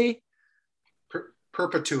infinitely.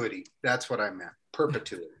 Perpetuity. That's what I meant.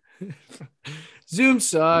 Perpetuity. Zoom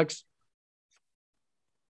sucks.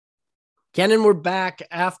 Ken, and we're back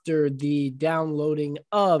after the downloading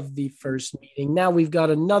of the first meeting. Now we've got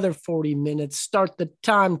another 40 minutes. Start the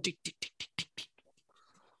time. Tick, tick, tick, tick, tick, tick.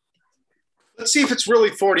 Let's see if it's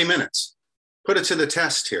really 40 minutes. Put it to the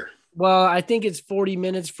test here. Well, I think it's 40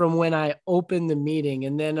 minutes from when I open the meeting.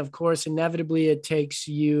 And then, of course, inevitably it takes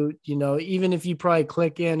you, even if you probably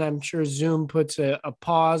click in, I'm sure Zoom puts a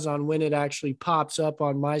pause on when it actually pops up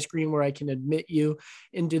on my screen where I can admit you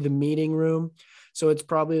into the meeting room. So it's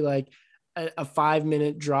probably like a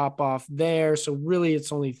 5-minute drop off there. So really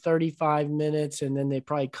it's only 35 minutes. And then they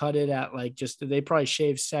probably cut it at they probably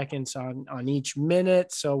shave seconds on each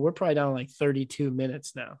minute. So we're probably down like 32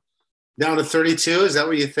 minutes now. Down to 32? Is that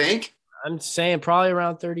what you think? I'm saying probably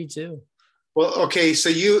around 32. Well, okay. So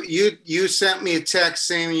you sent me a text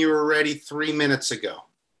saying you were ready 3 minutes ago.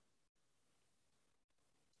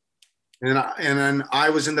 And then I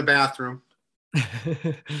was in the bathroom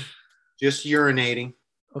just urinating.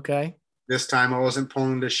 Okay. This time I wasn't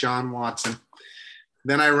pulling to Sean Watson.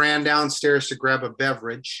 Then I ran downstairs to grab a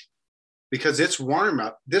beverage because it's warm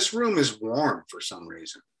up. This room is warm for some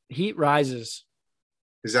reason. Heat rises.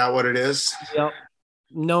 Is that what it is? Yep.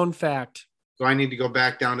 Known fact. So I need to go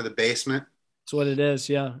back down to the basement? That's what it is,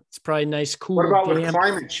 yeah. It's probably nice, cool. What about with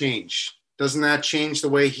climate change? Doesn't that change the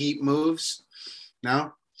way heat moves?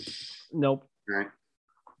 No? Nope. All right.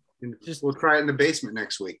 We'll try it in the basement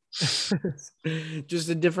next week. Just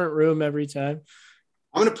a different room every time.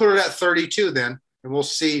 I'm going to put it at 32 then, and we'll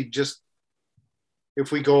see just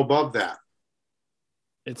if we go above that.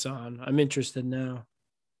 It's on. I'm interested now.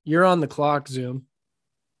 You're on the clock, Zoom.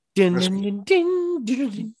 Din, din, din, din,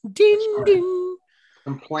 din, din, din.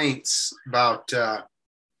 Complaints about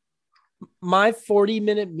my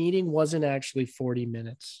 40-minute meeting wasn't actually 40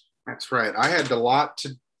 minutes. That's right. I had a lot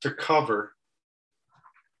to cover.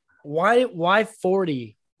 Why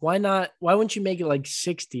 40? Why not? Why wouldn't you make it like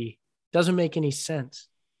 60? Doesn't make any sense.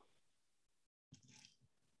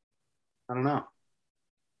 I don't know.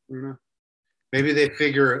 Maybe they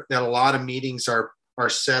figure that a lot of meetings are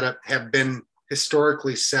set up, have been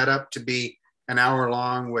historically set up to be an hour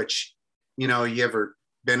long, which, you ever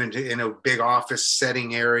been in a big office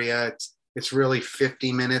setting area, it's really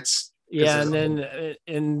 50 minutes. Yeah.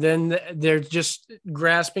 And then they're just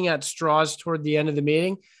grasping at straws toward the end of the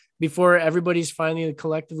meeting before everybody's finally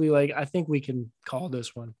collectively like, I think we can call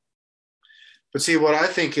this one. But see, what I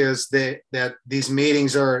think is that these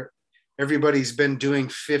meetings are everybody's been doing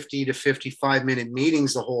 50 to 55-minute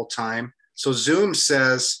meetings the whole time. So Zoom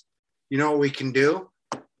says, you know what we can do?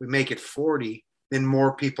 We make it 40, then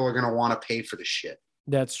more people are going to want to pay for the shit.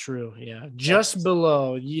 That's true. Yeah. Just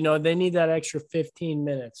below, they need that extra 15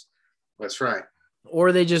 minutes. That's right.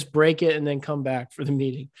 Or they just break it and then come back for the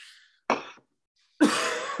meeting.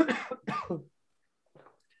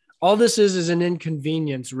 All this is an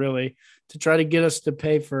inconvenience, really, to try to get us to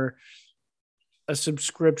pay for a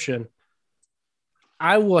subscription.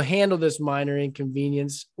 I will handle this minor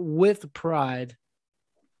inconvenience with pride.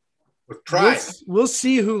 With pride. We'll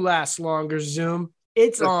see who lasts longer, Zoom.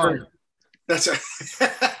 It's That's on. right. That's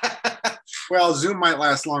well, Zoom might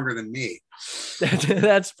last longer than me.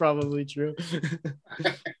 That's probably true.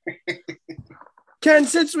 Ken,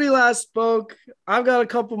 since we last spoke, I've got a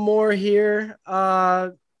couple more here.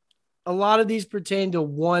 A lot of these pertain to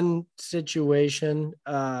one situation.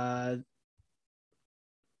 I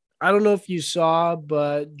don't know if you saw,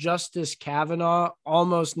 but Justice Kavanaugh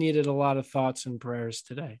almost needed a lot of thoughts and prayers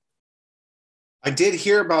today. I did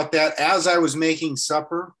hear about that as I was making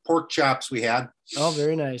supper, pork chops we had. Oh,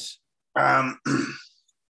 very nice.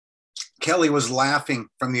 Kelly was laughing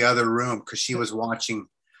from the other room because she was watching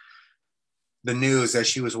the news as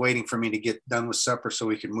she was waiting for me to get done with supper so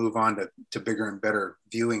we could move on to bigger and better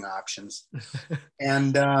viewing options.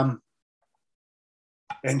 And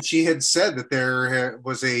she had said that there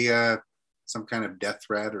was some kind of death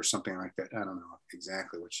threat or something like that. I don't know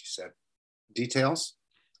exactly what she said. Details?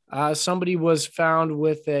 Somebody was found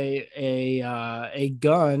with a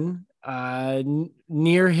gun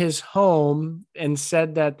near his home and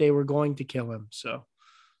said that they were going to kill him. So,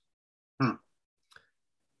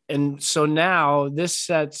 and so now this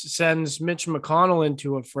sends Mitch McConnell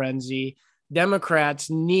into a frenzy. Democrats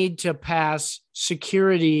need to pass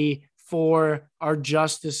security for our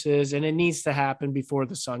justices, and it needs to happen before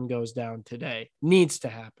the sun goes down today. Needs to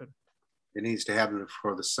happen. It needs to happen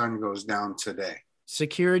before the sun goes down today.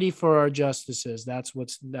 Security for our justices. That's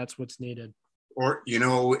what's needed. Or,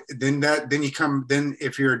 then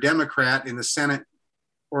if you're a Democrat in the Senate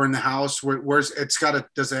or in the House, does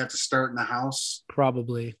it have to start in the House?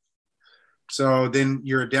 Probably. So then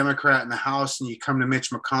you're a Democrat in the House and you come to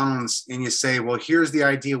Mitch McConnell and you say, well, here's the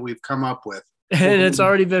idea we've come up with. And it's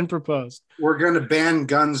already been proposed. We're going to ban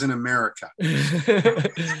guns in America.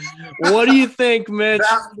 What do you think, Mitch?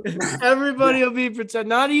 Everybody will be protected.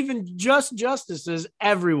 Not even just justices,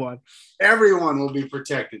 everyone. Everyone will be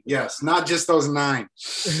protected. Yes, not just those 9.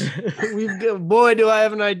 Boy, do I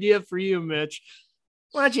have an idea for you, Mitch.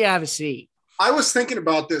 Why don't you have a seat? I was thinking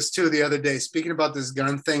about this too the other day, speaking about this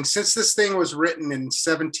gun thing. Since this thing was written in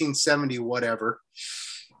 1770, whatever,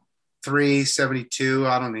 372,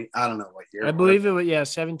 I don't know what year. I believe it was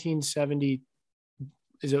 1770.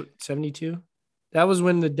 Is it 72? That was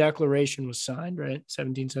when the Declaration was signed, right?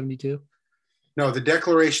 1772. No, the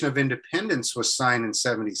Declaration of Independence was signed in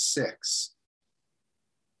 76.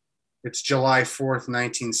 It's July 4th,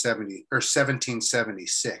 1970 or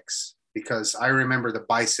 1776. Because I remember the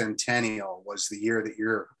bicentennial was the year that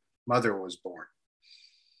your mother was born.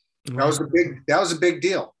 That was a big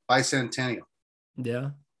deal, bicentennial. Yeah.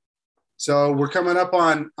 So we're coming up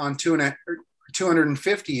on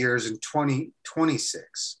 250 years in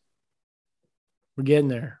 2026. We're getting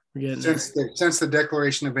there. Since the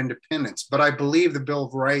Declaration of Independence. But I believe the Bill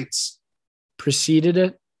of Rights preceded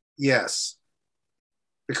it. Yes.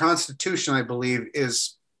 The Constitution, I believe,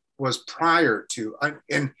 was prior to,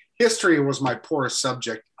 and history was my poorest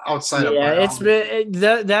subject outside of biology.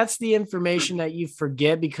 That's the information that you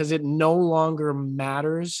forget because it no longer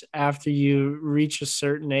matters after you reach a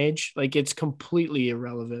certain age. Like it's completely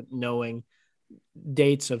irrelevant knowing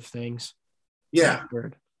dates of things. Yeah.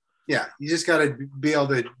 Yeah. You just got to be able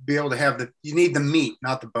to have you need the meat,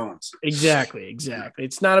 not the bones. Exactly.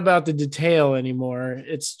 It's not about the detail anymore.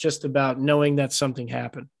 It's just about knowing that something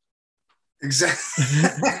happened. Exactly.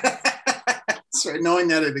 That's right. Knowing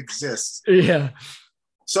that it exists. Yeah.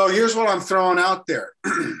 So here's what I'm throwing out there.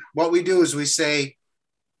 What we do is we say,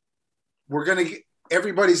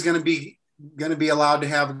 everybody's going to be allowed to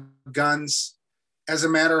have guns. As a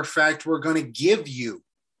matter of fact, we're going to give you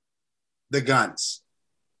the guns.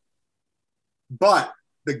 But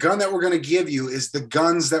the gun that we're going to give you is the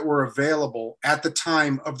guns that were available at the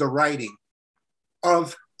time of the writing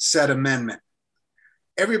of said amendment.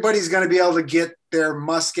 Everybody's going to be able to get their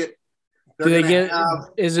musket.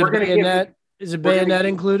 Is a bayonet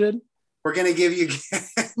included? We're going to give you,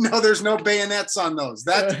 no, there's no bayonets on those.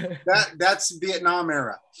 That's Vietnam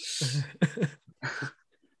era.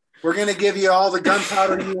 We're going to give you all the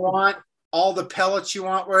gunpowder you want, all the pellets you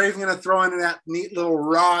want. We're even going to throw in that neat little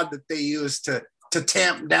rod that they use to to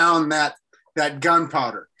tamp down that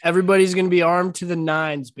gunpowder. Everybody's going to be armed to the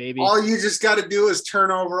nines, baby. All you just got to do is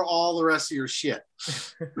turn over all the rest of your shit.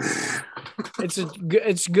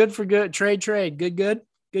 It's good for good. Trade. Good.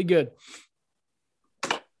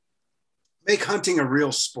 Make hunting a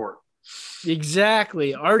real sport.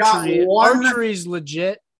 Exactly. Archery's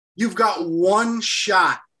legit. You've got one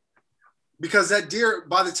shot because that deer,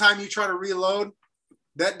 by the time you try to reload,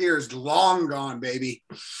 that deer is long gone, baby.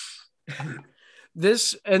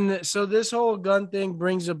 This whole gun thing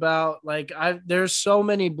brings about there's so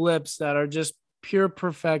many blips that are just pure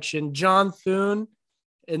perfection. John Thune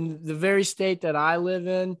in the very state that I live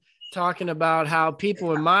in, talking about how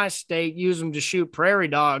people in my state use them to shoot prairie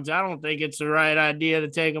dogs. I don't think it's the right idea to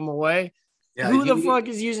take them away. Yeah, Who the fuck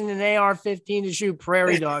is using an AR-15 to shoot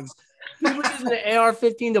prairie dogs? People using an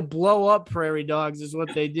AR-15 to blow up prairie dogs is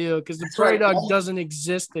what they do, because the prairie dog doesn't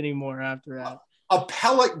exist anymore after that. A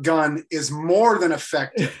pellet gun is more than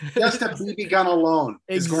effective. Just a BB gun alone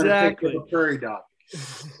is going to take a prairie dog.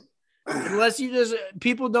 Unless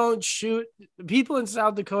people don't shoot. People in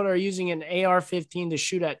South Dakota are using an AR-15 to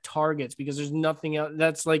shoot at targets because there's nothing else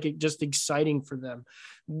that's just exciting for them.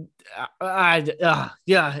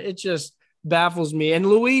 It just baffles me. And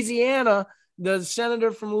Louisiana, the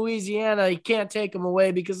senator from Louisiana, he can't take them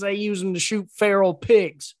away because they use them to shoot feral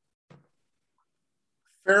pigs.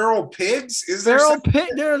 Feral pigs?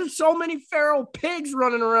 There are so many feral pigs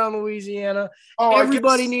running around Louisiana.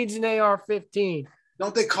 Everybody needs an AR-15.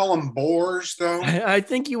 Don't they call them boars, though? I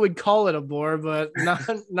think you would call it a boar, but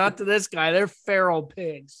not to this guy. They're feral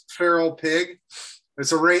pigs. Feral pig.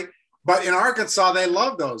 It's a rate. But in Arkansas, they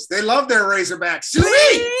love those. They love their Razorbacks.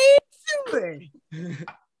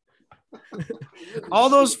 All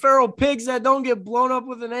those feral pigs that don't get blown up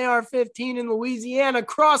with an AR-15 in Louisiana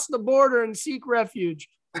cross the border and seek refuge.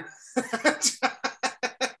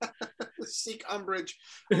 Seek umbrage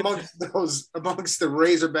amongst the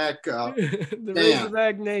Razorback the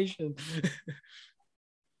Razorback Nation.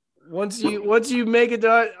 Once you make it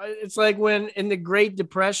to, it's like when in the Great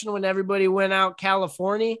Depression when everybody went out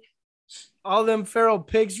California, all them feral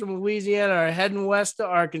pigs from Louisiana are heading west to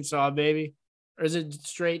Arkansas, baby. Or is it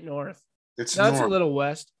straight north? It's a little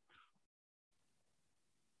west.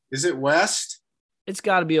 Is it west? It's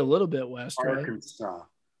got to be a little bit west, Arkansas. Right?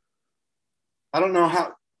 I don't know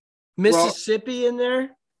how. Mississippi in there?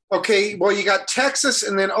 Okay, well, you got Texas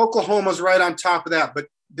and then Oklahoma's right on top of that. But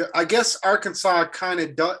I guess Arkansas kind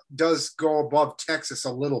of does go above Texas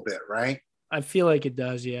a little bit, right? I feel like it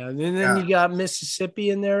does, yeah. And then you got Mississippi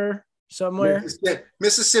in there somewhere.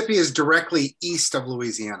 Mississippi is directly east of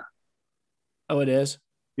Louisiana. Oh, it is?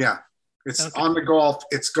 Yeah. It's on the Gulf.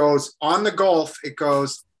 It goes on the Gulf. It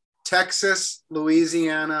goes Texas,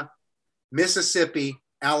 Louisiana, Mississippi,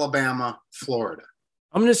 Alabama, Florida.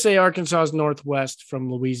 I'm going to say Arkansas is northwest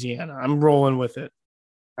from Louisiana. I'm rolling with it.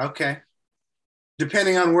 Okay.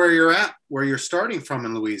 Depending on where you're at, where you're starting from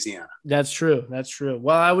in Louisiana. That's true.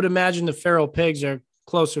 Well, I would imagine the feral pigs are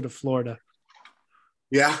closer to Florida.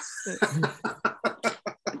 Yeah.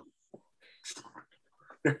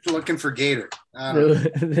 They're looking for gator.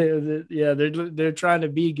 They're trying to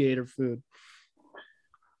be gator food.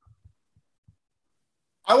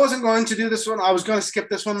 I wasn't going to do this one. I was going to skip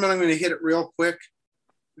this one, but I'm going to hit it real quick.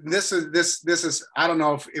 This is I don't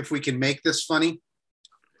know if we can make this funny.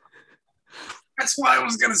 That's why I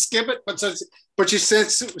was going to skip it. But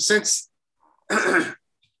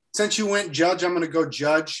since you went judge, I'm going to go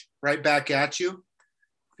judge right back at you.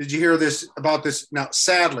 Did you hear about this? Now,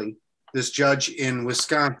 sadly, this judge in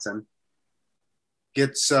Wisconsin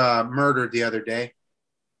gets murdered the other day.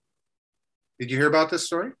 Did you hear about this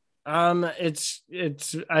story? It's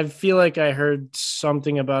I feel like I heard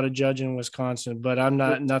something about a judge in Wisconsin, but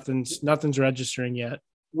nothing's registering yet.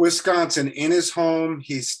 Wisconsin, in his home,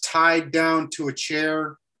 he's tied down to a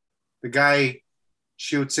chair. The guy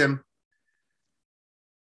shoots him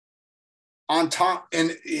on top,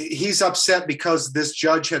 and he's upset because this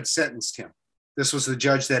judge had sentenced him. This was the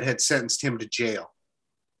judge that had sentenced him to jail.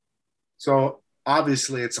 So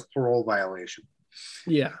obviously it's a parole violation.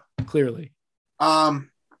 Yeah, clearly. Let's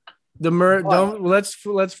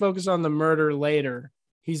focus on the murder later.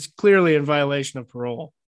 He's clearly in violation of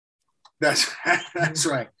parole. That's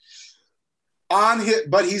right.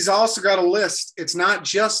 But he's also got a list. It's not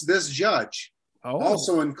just this judge. Oh.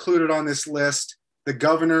 Also included on this list, the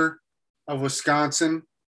governor of Wisconsin.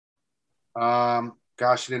 I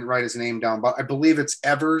didn't write his name down, but I believe it's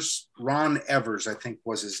Evers. Ron Evers, I think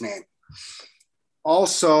was his name.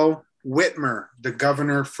 Also, Whitmer, the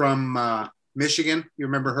governor from Michigan. You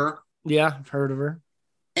remember her? Yeah, I've heard of her.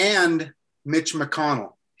 And Mitch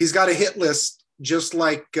McConnell. He's got a hit list just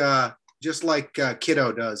like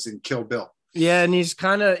Kiddo does in Kill Bill. Yeah, and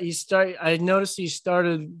I noticed he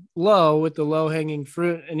started low with the low hanging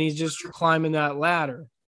fruit, and he's just climbing that ladder.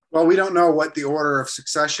 Well, we don't know what the order of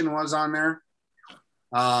succession was on there.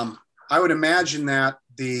 I would imagine that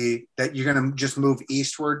you're going to just move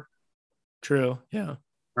eastward. True. Yeah.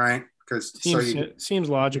 Right. Because seems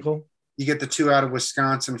logical. You get the 2 out of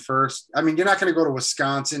Wisconsin first. I mean, you're not going to go to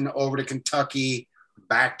Wisconsin, over to Kentucky,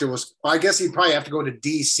 back to Wisconsin. Well, I guess you'd probably have to go to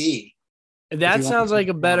DC. That sounds like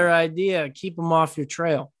a better idea. Keep him off your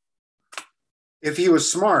trail. If he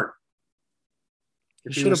was smart.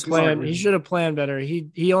 He should have planned. He should have planned better.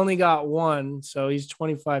 He only got 1, so he's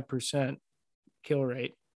 25% kill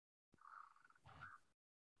rate.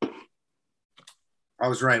 I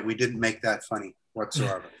was right. We didn't make that funny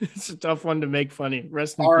whatsoever. It's a tough one to make funny.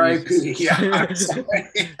 Rest in peace. Yeah.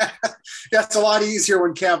 That's a lot easier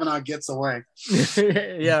when Kavanaugh gets away.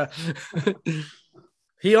 Yeah.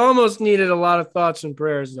 He almost needed a lot of thoughts and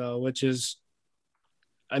prayers, though, which is,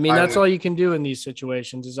 I mean, that's all you can do in these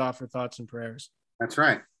situations is offer thoughts and prayers. That's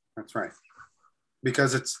right. That's right.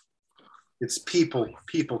 Because it's people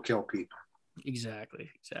kill people. Exactly.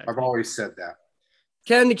 I've always said that.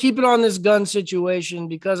 Ken, to keep it on this gun situation,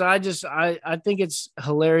 because I think it's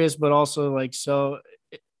hilarious, but also like, so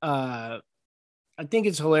I think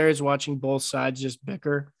it's hilarious watching both sides just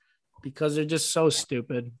bicker because they're just so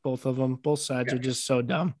stupid. Both of them, both sides are just so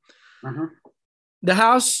dumb. Uh-huh. The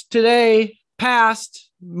House today passed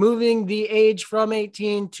moving the age from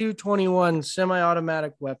 18 to 21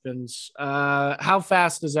 semi-automatic weapons. How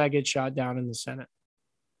fast does that get shot down in the Senate?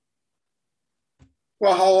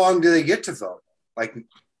 Well, how long do they get to vote? Like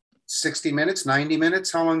 60 minutes, 90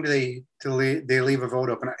 minutes? How long do they leave a vote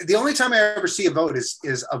open? The only time I ever see a vote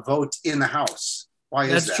is a vote in the House. Why is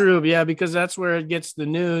that? That's true. Yeah, because that's where it gets the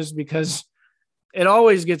news, because it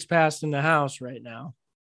always gets passed in the House right now.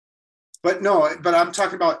 But I'm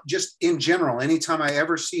talking about just in general. Anytime I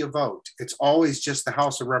ever see a vote, it's always just the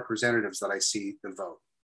House of Representatives that I see the vote.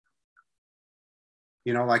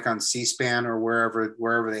 You know, like on C-SPAN or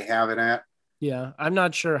wherever they have it at. Yeah, I'm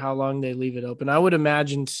not sure how long they leave it open. I would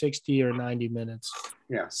imagine 60 or 90 minutes.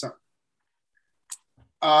 Yeah, so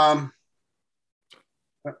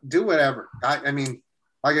do whatever. I mean,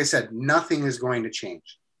 like I said, nothing is going to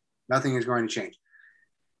change. Nothing is going to change.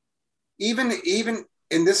 Even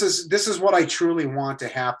and this is what I truly want to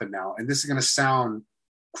happen now, and this is going to sound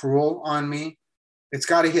cruel on me. It's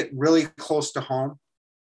got to hit really close to home.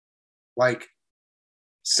 Like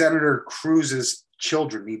Senator Cruz's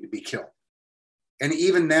children need to be killed. And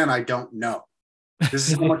even then, I don't know. This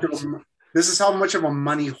is how much of a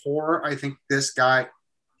money whore I think this guy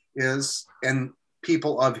is, and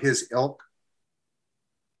people of his ilk.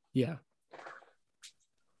 Yeah.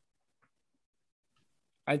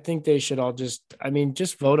 I think they should all just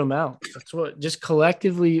vote him out. Just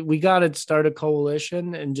collectively, we got to start a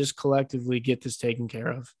coalition and just collectively get this taken care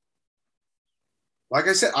of. Like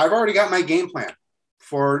I said, I've already got my game plan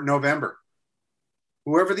for November.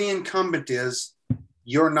 Whoever the incumbent is,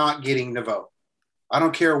 you're not getting the vote. I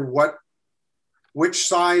don't care which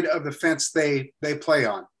side of the fence they play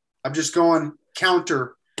on. I'm just going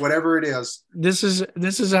counter whatever it is. This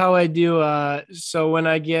is how I do. So when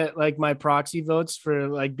I get like my proxy votes for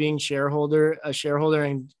like being a shareholder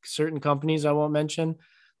in certain companies I won't mention,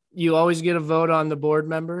 you always get a vote on the board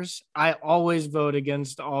members. I always vote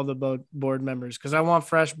against all the board members because I want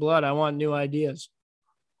fresh blood. I want new ideas.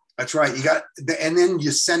 That's right. And then you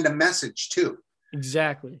send a message too.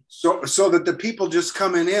 Exactly. So that the people just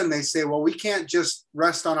coming in, they say, well, we can't just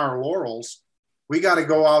rest on our laurels. We got to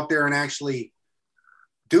go out there and actually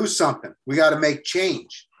do something. We got to make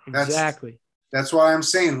change. Exactly. That's why I'm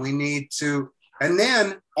saying we need to. And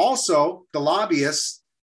then also the lobbyists,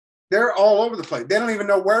 they're all over the place. They don't even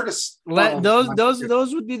know where to.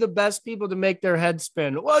 Those would be the best people to make their head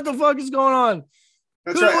spin. What the fuck is going on?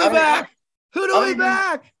 That's Who right. Who do we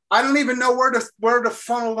back? I don't even know where to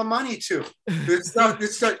funnel the money to.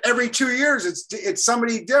 It's every 2 years. It's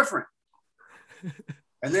somebody different.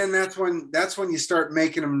 And then that's when you start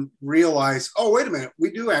making them realize, oh, wait a minute,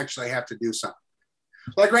 we do actually have to do something.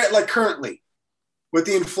 Like currently with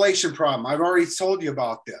the inflation problem, I've already told you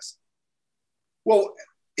about this. Well,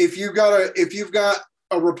 if you've got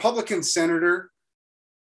a Republican senator,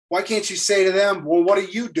 why can't you say to them, well, what are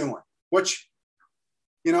you doing?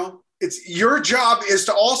 It's your job is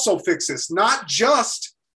to also fix this, not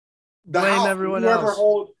just not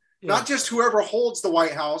just whoever holds the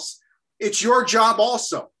White House. It's your job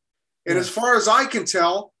also. And as far as I can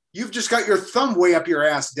tell, you've just got your thumb way up your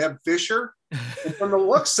ass, Deb Fisher. And from the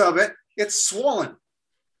looks of it, it's swollen.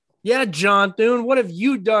 Yeah, John Thune, what have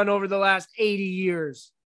you done over the last 80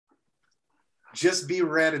 years? just be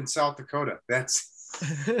red in South Dakota. That's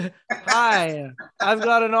Hi, I've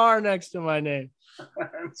got an R next to my name.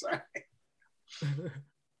 that's right.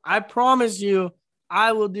 I promise you,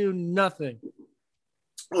 I will do nothing.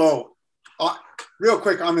 Oh, real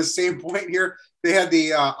quick on the same point here, they had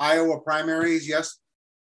the Iowa primaries.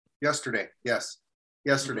 Yesterday.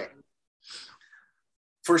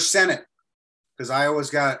 For Senate, because Iowa's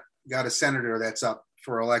got a senator that's up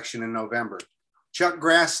for election in November. Chuck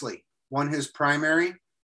Grassley won his primary,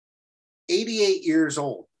 88 years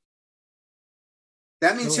old.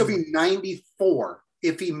 That means he'll be 94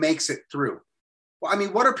 if he makes it through. Well, I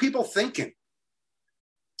mean, what are people thinking?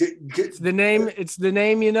 It's the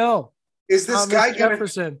name you know. Is this Thomas guy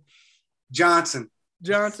Jefferson?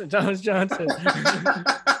 Thomas Johnson.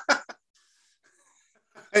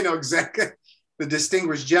 I know exactly. The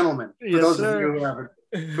distinguished gentleman. For Yes, those sir. of you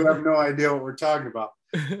who have no idea what we're talking about.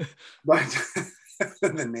 But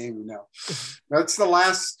the name you know. That's the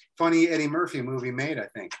last funny Eddie Murphy movie made, I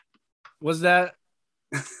think. Was that?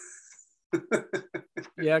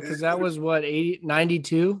 Yeah, because that was what,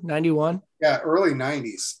 92, 91? Yeah, early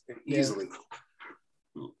 90s, easily.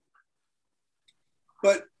 Yeah.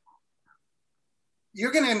 But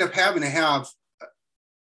you're going to end up having to have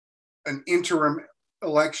an interim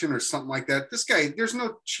election or something like that. This guy, there's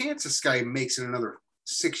no chance this guy makes it another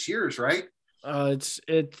 6 years, right? Why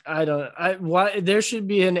there should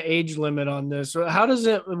be an age limit on this. How does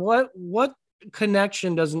it, what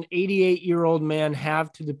connection does an 88-year-old man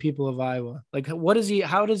have to the people of Iowa? Like,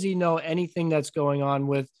 how does he know anything that's going on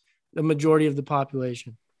with the majority of the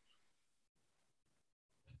population?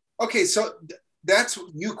 Okay, so that's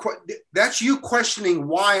you questioning,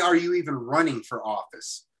 why are you even running for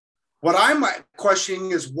office? What I'm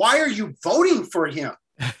questioning is, why are you voting for him?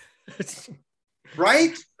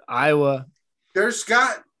 Right? Iowa. There's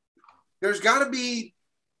got to be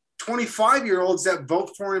 25-year-olds that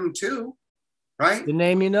vote for him too, right? The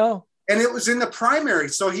name you know. And it was in the primary,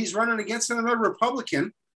 so he's running against another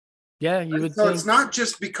Republican. Yeah, you would so think. It's not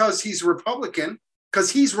just because he's Republican, because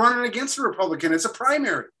he's running against a Republican. It's a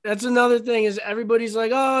primary. That's another thing, is everybody's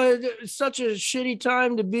like, oh, it's such a shitty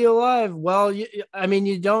time to be alive. Well, you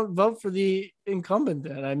don't vote for the incumbent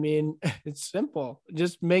then. I mean, it's simple.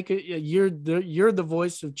 Just make it. You're the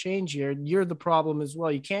voice of change here. You're the problem as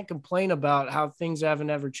well. You can't complain about how things haven't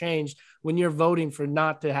ever changed when you're voting for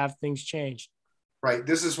not to have things changed. Right.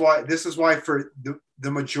 This is why for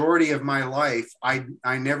the majority of my life, I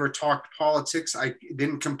never talked politics. I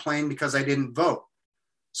didn't complain because I didn't vote.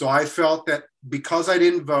 So I felt that because I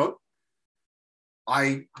didn't vote,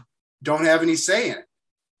 I don't have any say in it.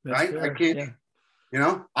 That's right? fair. I can't,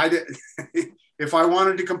 I did. If I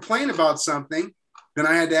wanted to complain about something, then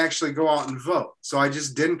I had to actually go out and vote. So I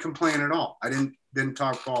just didn't complain at all. I didn't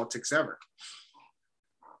talk politics ever.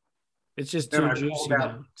 It's just too juicy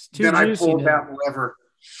now. I pulled that lever.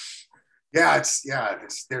 Yeah,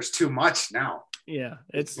 there's too much now. Yeah,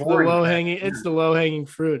 it's the low hanging. It's the low hanging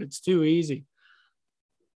fruit. It's too easy.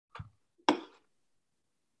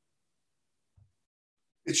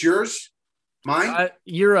 It's yours, mine.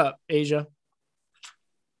 Europe, Asia,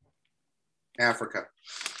 Africa.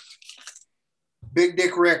 Big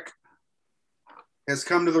Dick Rick has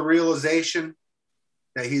come to the realization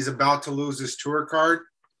that he's about to lose his tour card.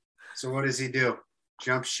 So what does he do?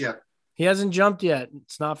 Jump ship. He hasn't jumped yet.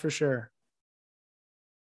 It's not for sure.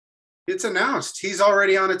 It's announced. He's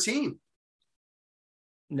already on a team.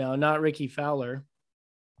 No, not Ricky Fowler.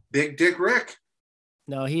 Big Dick Rick.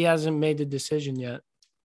 No, he hasn't made the decision yet.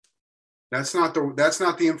 That's not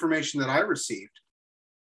the information that I received.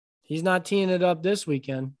 He's not teeing it up this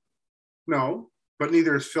weekend. No, but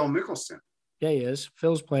neither is Phil Mickelson. Yeah, he is.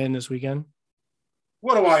 Phil's playing this weekend.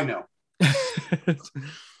 What do I know?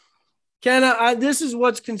 Ken, this is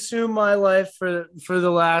what's consumed my life for the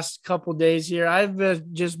last couple days here.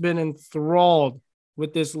 I've just been enthralled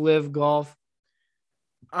with this live golf.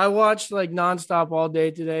 I watched like nonstop all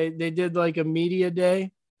day today. They did like a media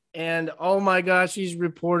day. And oh my gosh, these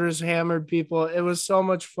reporters hammered people. It was so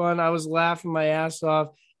much fun. I was laughing my ass off.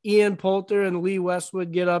 Ian Poulter and Lee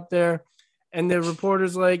Westwood get up there, and the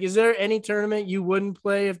reporter's like, is there any tournament you wouldn't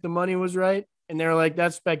play if the money was right? And they're like,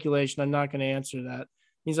 that's speculation. I'm not going to answer that.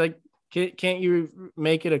 He's like, can't you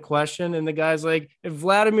make it a question? And the guy's like, if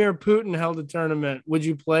Vladimir Putin held a tournament, would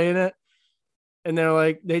you play in it? And they're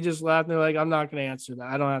like, they just laughed. And they're like, I'm not going to answer that.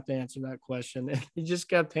 I don't have to answer that question. And he just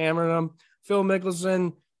kept hammering them. Phil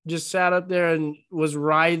Mickelson just sat up there and was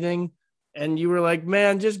writhing, and you were like,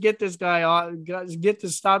 man, just get this guy off,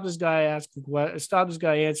 stop this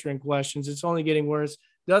guy answering questions. It's only getting worse.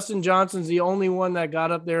 Dustin Johnson's the only one that got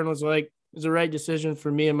up there and was like, it was the right decision for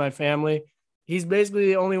me and my family. He's basically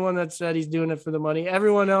the only one that said he's doing it for the money.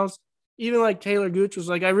 Everyone else, even like Taylor Gooch, was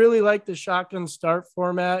like, I really like the shotgun start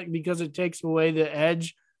format because it takes away the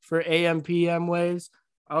edge for AM PM waves.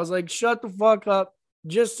 I was like, shut the fuck up.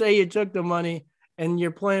 Just say you took the money and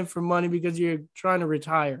you're playing for money because you're trying to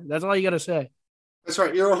retire. That's all you got to say. That's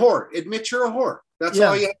right. You're a whore. Admit you're a whore. That's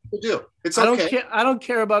all you have to do. It's okay. I don't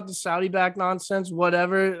care about the Saudi back nonsense,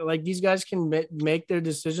 whatever. Like, these guys can make their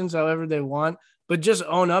decisions however they want, but just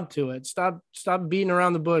own up to it. Stop beating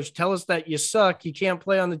around the bush. Tell us that you suck. You can't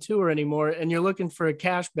play on the tour anymore. And you're looking for a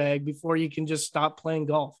cash bag before you can just stop playing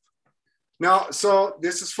golf. Now, so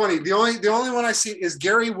this is funny. The only one I see is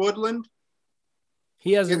Gary Woodland.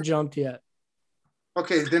 He hasn't jumped yet.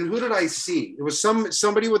 Okay, then who did I see? It was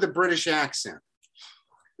somebody with a British accent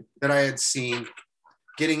that I had seen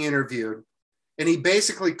getting interviewed, and he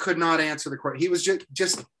basically could not answer the question. He was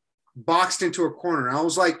just boxed into a corner. And I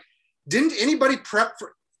was like, didn't anybody prep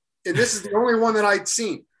for? And this is the only one that I'd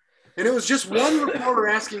seen, and it was just one reporter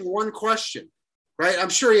asking one question, right? I'm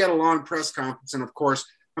sure he had a long press conference, and of course,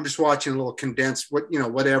 I'm just watching a little condensed,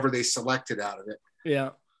 whatever they selected out of it.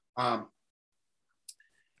 Yeah.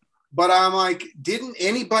 But I'm like, didn't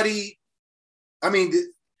anybody? I mean,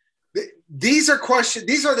 these are questions.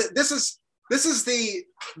 This is the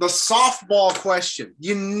softball question.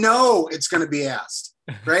 It's going to be asked,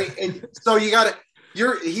 right? And so he's got to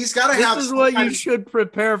have. This is what you should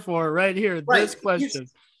prepare for right here. Right. This question.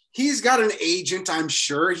 He's got an agent, I'm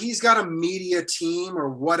sure. He's got a media team or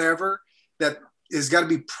whatever that has got to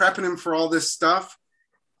be prepping him for all this stuff.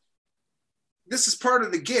 This is part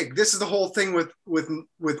of the gig. This is the whole thing with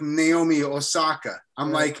Naomi Osaka.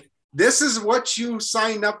 I'm like, this is what you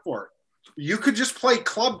signed up for. You could just play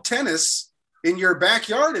club tennis in your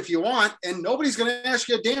backyard if you want, and nobody's going to ask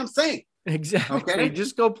you a damn thing. Exactly. Okay?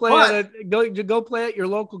 Just go play go play at your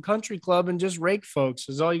local country club and just rake folks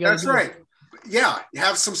is all you got to do. That's right. Yeah,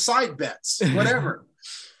 have some side bets, whatever.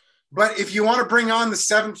 But if you want to bring on the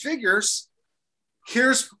 7 figures,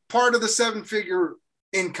 here's part of the 7-figure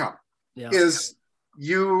income. Is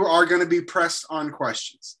you are going to be pressed on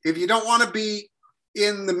questions. If you don't want to be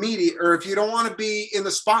in the media, or if you don't want to be in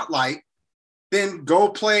the spotlight, then go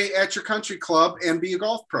play at your country club and be a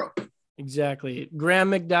golf pro. Exactly.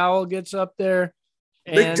 Graham McDowell gets up there.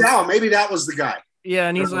 McDowell, maybe that was the guy. Yeah,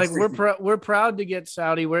 and he's like, we're proud to get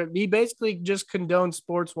Saudi. He basically just condoned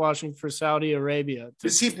sports washing for Saudi Arabia.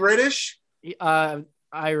 Is he British?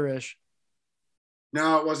 Irish.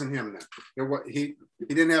 No, it wasn't him then. He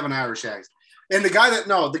didn't have an Irish accent. And the guy that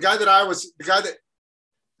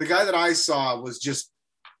I saw was just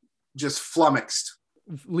flummoxed.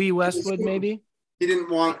 Lee Westwood, maybe? He didn't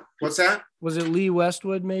want, what's that? Was it Lee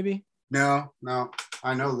Westwood, maybe? No.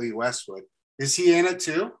 I know Lee Westwood. Is he in it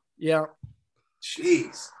too? Yeah.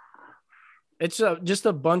 Jeez. It's just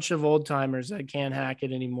a bunch of old timers that can't hack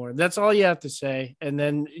it anymore. That's all you have to say. And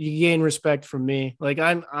then you gain respect from me. Like,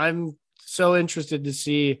 I'm so interested to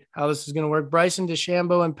see how this is going to work. Bryson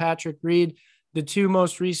DeChambeau and Patrick Reed, the 2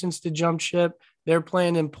 most recents to jump ship, they're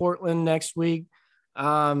playing in Portland next week.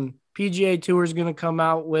 PGA Tour is going to come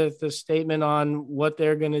out with a statement on what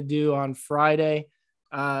they're going to do on Friday.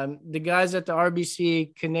 The guys at the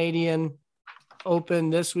RBC Canadian Open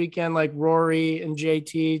this weekend, like Rory and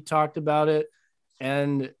JT, talked about it,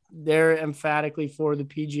 and they're emphatically for the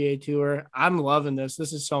PGA Tour. I'm loving this.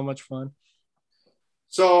 This is so much fun.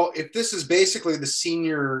 So if this is basically the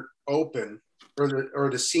Senior Open or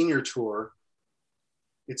the Senior Tour,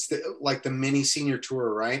 it's like the mini Senior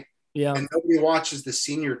Tour, right? Yeah. And nobody watches the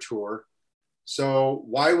Senior Tour. So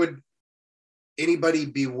why would anybody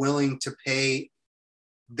be willing to pay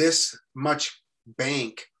this much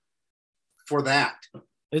bank for that?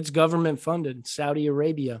 It's government funded, Saudi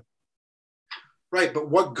Arabia. Right, but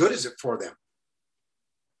what good is it for them?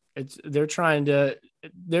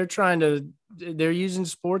 They're using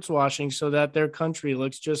sports washing so that their country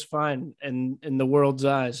looks just fine in the world's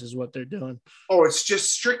eyes is what they're doing. Oh, it's just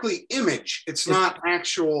strictly image. It's not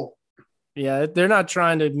actual. Yeah, they're not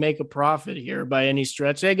trying to make a profit here by any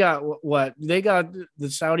stretch. They got what? They got the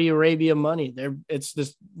Saudi Arabia money. It's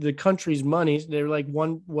the country's money. They're like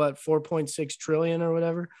 4.6 trillion or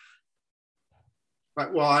whatever.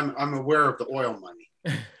 Right. Well, I'm aware of the oil money,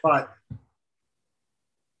 but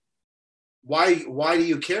why do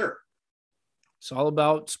you care? It's all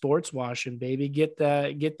about sports washing, baby. Get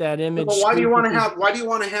that image. But why do you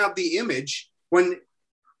want to have the image when?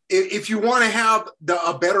 If you want to have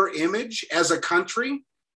a better image as a country,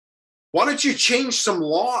 why don't you change some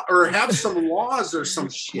law or have some laws or some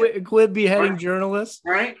shit? Quit beheading journalists.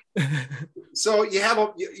 Right. So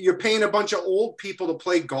you're paying a bunch of old people to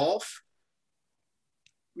play golf.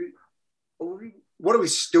 What are we,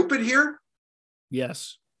 stupid here?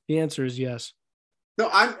 Yes. The answer is yes. No,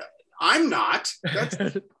 I'm not. That's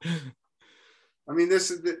I mean,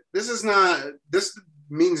 this is not, this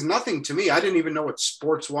means nothing to me. I didn't even know what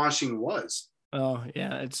sports washing was. Oh,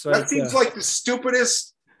 yeah. It's That like, seems like the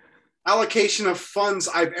stupidest allocation of funds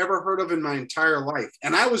I've ever heard of in my entire life.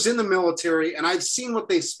 And I was in the military and I've seen what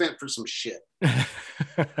they spent for some shit.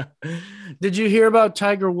 Did you hear about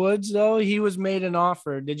Tiger Woods, though? He was made an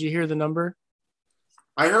offer. Did you hear the number?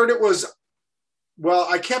 I heard it was, well,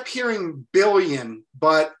 I kept hearing billion,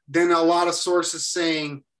 but then a lot of sources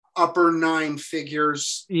saying upper nine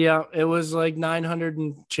figures. Yeah, it was like 900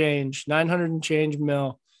 and change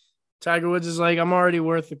mil. Tiger Woods is like, I'm already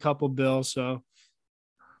worth a couple bill. So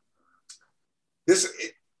this,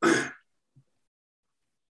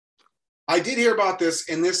 I did hear about this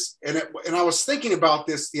and I was thinking about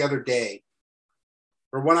this the other day,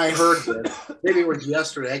 or when I heard this, maybe it was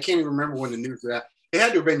yesterday. I can't even remember when the news was at. It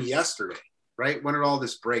had to have been yesterday, right? When did all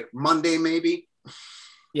this break? Monday, maybe?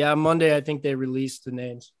 Yeah, Monday, I think they released the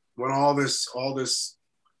names. When all this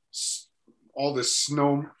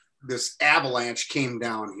snow, this avalanche came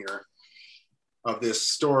down here of this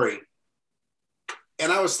story.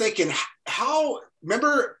 And I was thinking,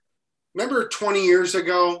 remember 20 years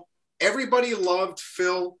ago, everybody loved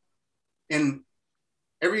Phil and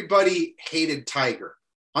everybody hated Tiger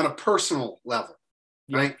on a personal level,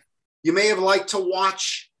 right? You may have liked to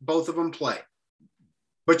watch both of them play,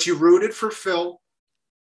 but you rooted for Phil,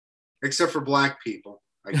 except for black people,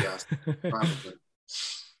 I guess, probably.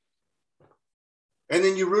 And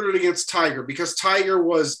then you rooted against Tiger because Tiger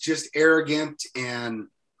was just arrogant, and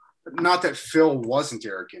not that Phil wasn't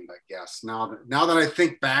arrogant, I guess. Now that I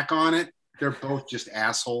think back on it, they're both just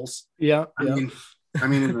assholes. Yeah. I mean,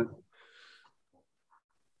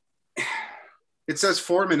 it says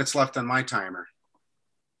 4 minutes left on my timer.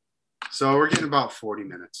 So we're getting about 40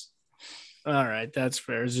 minutes. All right, that's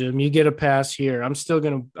fair, Zoom. You get a pass here. I'm still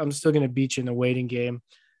gonna beat you in the waiting game.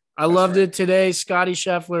 I loved it today. Scotty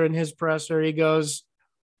Scheffler in his presser, he goes,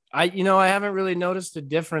 I haven't really noticed the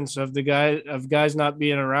difference of guys not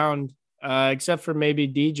being around, except for maybe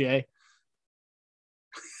DJ.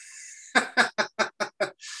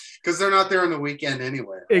 Because they're not there on the weekend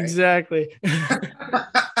anyway. Right? Exactly.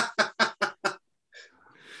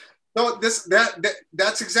 No,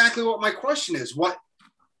 that's exactly what my question is. What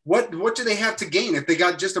do they have to gain if they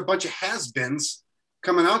got just a bunch of has-beens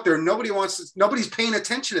coming out there? Nobody's paying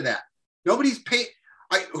attention to that.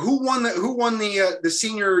 Who won the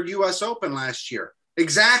senior U.S. Open last year?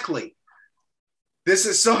 Exactly. This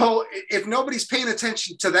is so. If nobody's paying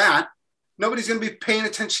attention to that, nobody's going to be paying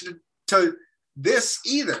attention to this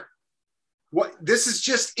either. This is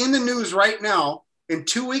just in the news right now. In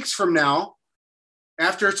 2 weeks from now,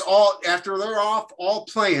 after they're off all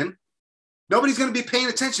playing, nobody's going to be paying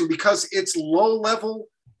attention because it's low-level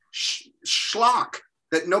schlock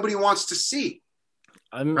that nobody wants to see.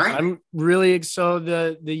 I'm really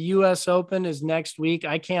excited. The U.S. Open is next week.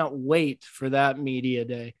 I can't wait for that media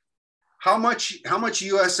day. How much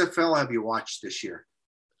USFL have you watched this year?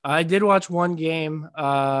 I did watch one game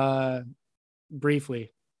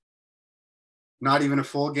briefly. Not even a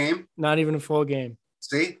full game? Not even a full game.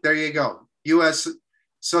 See, there you go. US.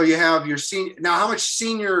 So you have your senior. Now, how much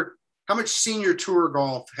senior tour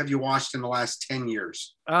golf have you watched in the last 10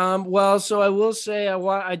 years? Well, so I will say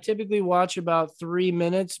I typically watch about 3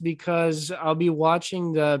 minutes because I'll be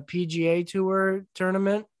watching the PGA Tour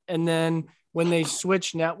tournament. And then when they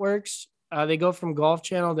switch networks, they go from Golf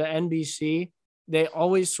Channel to NBC. They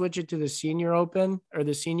always switch it to the Senior Open or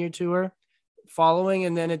the Senior Tour following.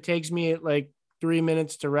 And then it takes me like 3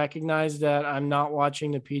 minutes to recognize that I'm not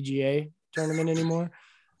watching the PGA tournament anymore.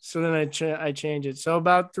 So then I change it. So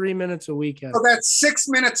about 3 minutes a weekend. So that's 6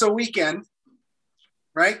 minutes a weekend,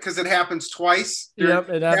 right? Because it happens twice. Yep,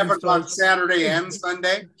 it happens on Saturday and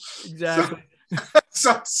Sunday. Exactly.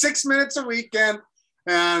 So 6 minutes a weekend.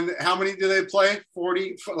 And how many do they play?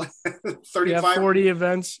 40, 35? Yeah, 40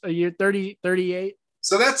 events a year, 38.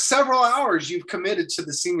 So that's several hours you've committed to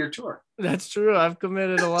the senior tour. That's true. I've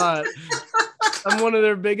committed a lot. I'm one of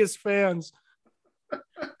their biggest fans.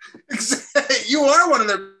 You are one of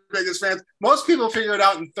their biggest fans. Most people figure it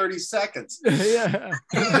out in 30 seconds. Yeah,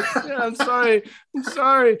 I'm sorry.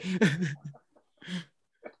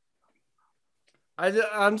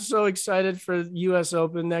 I'm so excited for US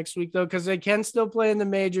Open next week, though, because they can still play in the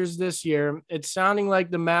majors this year. It's sounding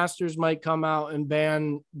like the Masters might come out and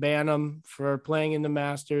ban them for playing in the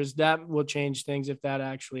Masters. That will change things if that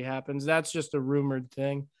actually happens. That's just a rumored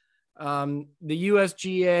thing. The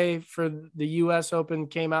USGA for the US Open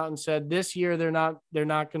came out and said this year they're not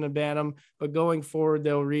going to ban them, but going forward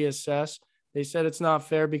they'll reassess. They said it's not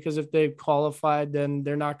fair because if they've qualified, then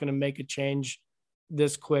they're not going to make a change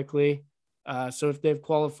this quickly. So if they've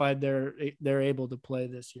qualified, they're able to play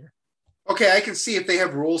this year. Okay, I can see if they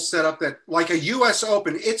have rules set up that, like a U.S.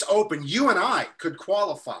 Open, it's open. You and I could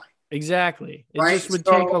qualify. Exactly. It Right? just would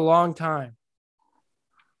take a long time.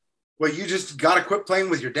 Well, you just got to quit playing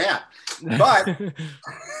with your dad. But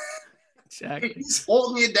exactly. he's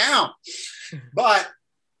holding you down. But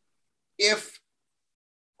if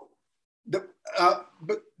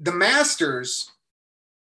the Masters,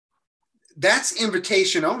 that's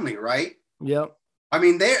invitation only, right? Yep. I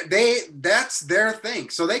mean, that's their thing.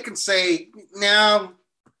 So they can say, no,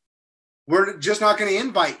 we're just not going to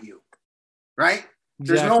invite you, right?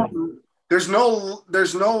 Exactly. There's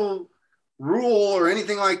no rule or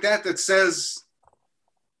anything like that that says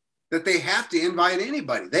that they have to invite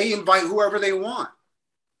anybody. They invite whoever they want.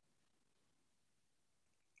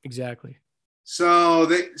 Exactly. So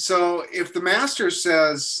if the Masters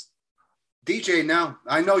says, DJ, now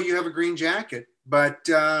I know you have a green jacket, but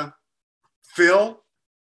Phil,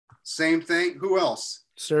 same thing. Who else?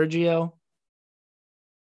 Sergio.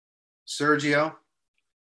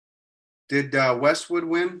 Did Westwood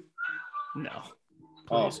win? No.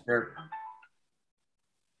 Please. Oh,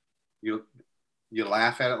 you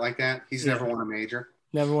laugh at it like that? He's never won a major.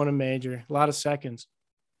 Never won a major. A lot of seconds.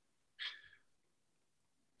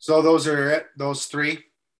 So those are it. Those three,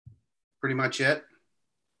 pretty much it.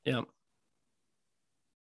 Yep.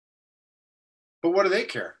 But what do they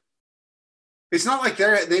care? It's not like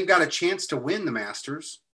they've got a chance to win the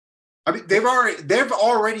Masters. I mean, they're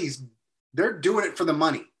doing it for the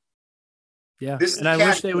money. Yeah, and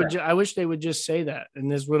I wish they would just say that,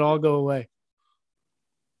 and this would all go away.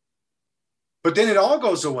 But then it all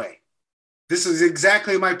goes away. This is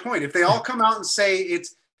exactly my point. If they all come out and say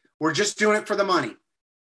we're just doing it for the money,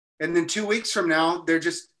 and then 2 weeks from now they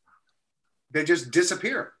just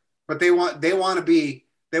disappear. But they want to be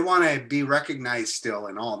recognized still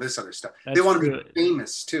and all this other stuff. They want to be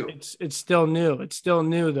famous too. It's still new. It's still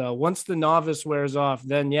new though. Once the novice wears off,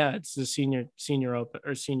 then it's the senior open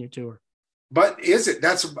or senior tour. But is it?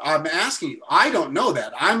 I'm asking you. I don't know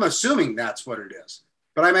that. I'm assuming that's what it is.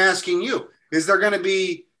 But I'm asking you, is there going to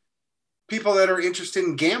be people that are interested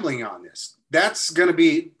in gambling on this? That's going to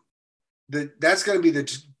be the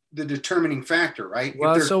determining factor, right?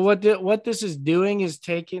 Well, so what this is doing is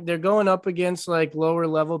they're going up against like lower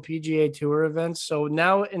level PGA Tour events. So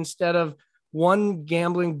now instead of one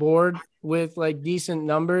gambling board with like decent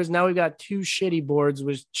numbers, now we got two shitty boards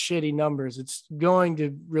with shitty numbers. It's going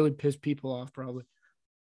to really piss people off probably.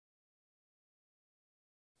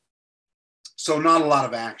 So not a lot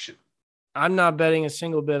of action. I'm not betting a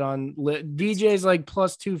single bit on DJ's like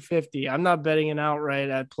plus 250. I'm not betting an outright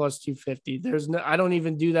at plus 250. I don't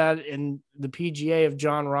even do that in the PGA. If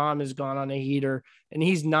John Rahm has gone on a heater and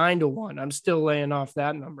he's 9-1, I'm still laying off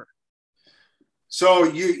that number. So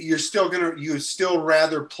you'd still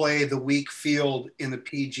rather play the weak field in the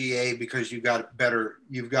PGA because you've got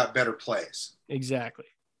better plays. Exactly.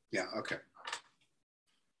 Yeah. Okay.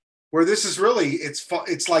 Where this is really,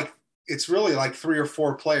 it's really like 3 or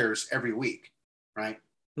 4 players every week, right?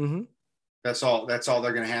 Mm-hmm. That's all they're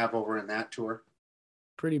going to have over in that tour.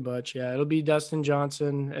 Pretty much, yeah. It'll be Dustin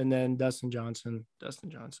Johnson and then Dustin Johnson.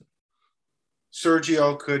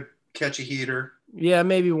 Sergio could catch a heater. Yeah,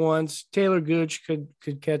 maybe once. Taylor Gooch could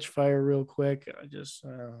catch fire real quick.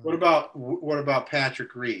 What about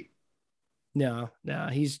Patrick Reed? No,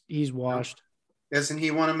 he's washed. Hasn't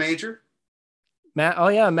he won a major?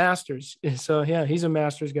 Masters. So yeah, he's a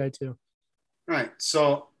Masters guy too. Right.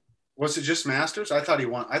 So was it just Masters? I thought he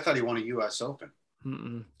won a U.S. Open.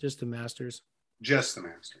 Just the Masters. Just the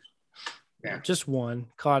Masters. Yeah. Just one.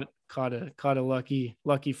 Caught a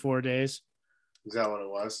lucky 4 days. Is that what it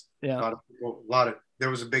was? Yeah. There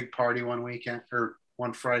was a big party one weekend or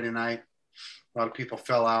one Friday night. A lot of people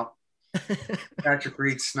fell out. Patrick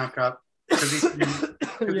Reed snuck up. Because he's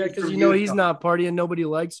not partying. Nobody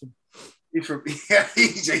likes him.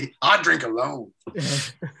 I drink alone.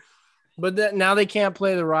 But now they can't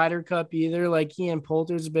play the Ryder Cup either. Like Ian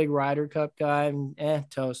Poulter's a big Ryder Cup guy. And,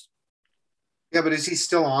 toast. Yeah, but is he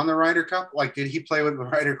still on the Ryder Cup? Like, did he play with the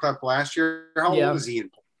Ryder Cup last year? How old is he?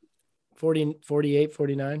 40, 48,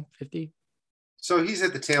 49, 50. So he's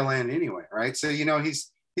at the tail end anyway, right? So,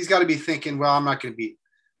 he's got to be thinking, well, I'm not going to be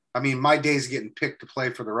 – I mean, my days getting picked to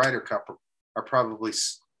play for the Ryder Cup are probably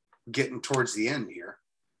getting towards the end here.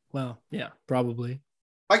 Well, yeah, probably.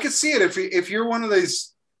 I could see it if you're one of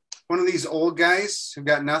these old guys who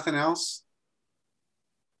got nothing else.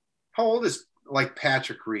 How old is like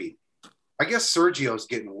Patrick Reed? I guess Sergio's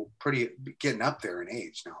getting up there in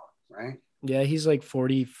age now, right? Yeah, he's like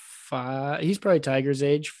 45 45. He's probably Tiger's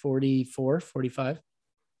age, 44, 45.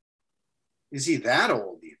 Is he that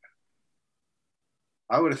old even?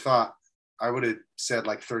 I would have said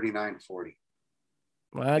like 39, 40.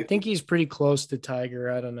 Well, I think he's pretty close to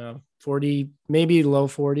Tiger. I don't know. 40, maybe low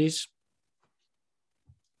 40s.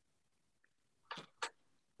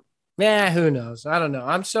 Yeah, who knows? I don't know.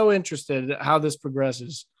 I'm so interested how this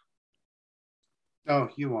progresses. No,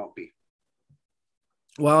 you won't be.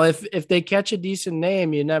 Well, if they catch a decent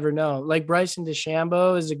name, you never know. Like Bryson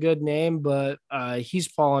DeChambeau is a good name, but he's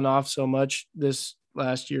fallen off so much this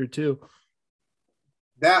last year too.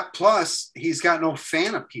 That plus he's got no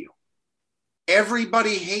fan appeal.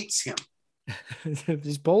 Everybody hates him.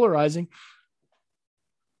 He's polarizing.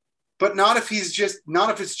 But not if it's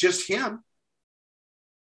just him.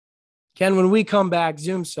 Ken, when we come back,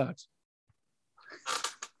 Zoom sucks.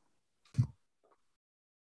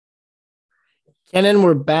 Ken, and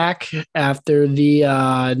we're back after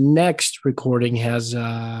the next recording has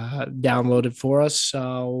downloaded for us.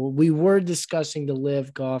 So we were discussing the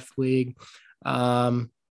Live Golf League. I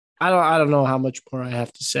don't know how much more I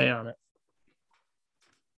have to say on it.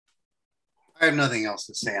 I have nothing else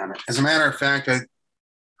to say on it. As a matter of fact,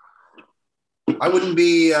 I wouldn't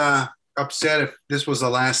be upset if this was the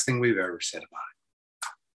last thing we've ever said about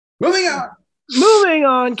it. Moving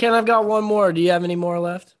on. Ken, I've got one more. Do you have any more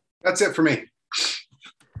left? That's it for me.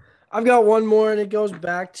 I've got one more, and it goes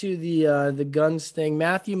back to the guns thing.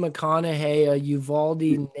 Matthew McConaughey, a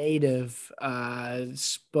Uvalde native,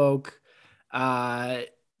 spoke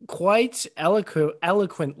quite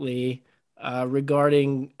eloquently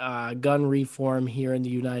regarding gun reform here in the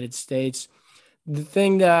United States. The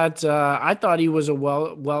thing that I thought he was a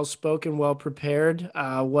well-spoken, well-prepared,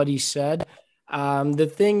 what he said.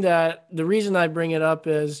 The reason I bring it up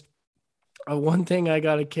is one thing I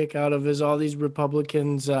got a kick out of is all these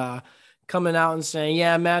Republicans coming out and saying,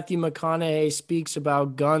 yeah, Matthew McConaughey speaks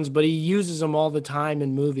about guns, but he uses them all the time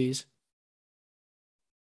in movies.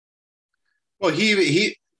 Well,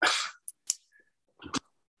 he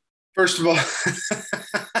first of all,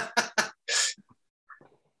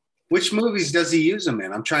 which movies does he use them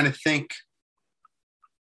in? I'm trying to think.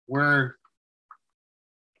 Where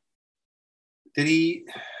did he?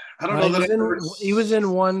 I don't know. He was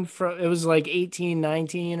in one it was like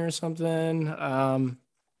 1819 or something.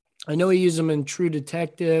 I know he used them in True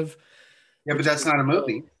Detective. Yeah, but that's not a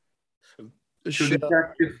movie.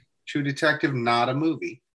 True Detective, not a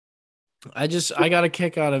movie. I got a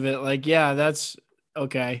kick out of it. Like, yeah, that's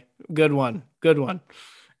okay. Good one.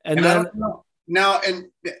 And then now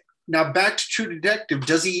back to True Detective.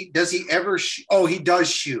 Does he ever? He does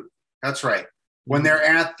shoot. That's right. When they're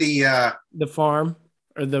at the farm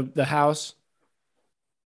or the house,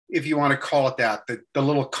 if you want to call it that, the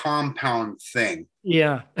little compound thing.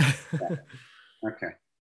 Yeah. Okay.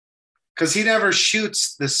 Because he never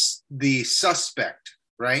shoots the suspect,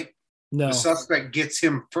 right? No. The suspect gets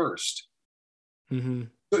him first. Mm-hmm.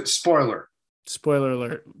 Spoiler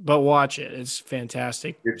alert. But watch it. It's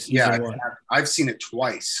fantastic. I've seen it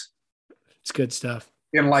twice. It's good stuff.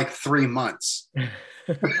 In like 3 months.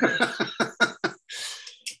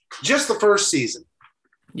 Just the first season.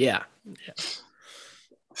 Yeah.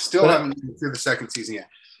 Still haven't been through the second season yet.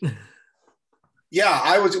 Yeah,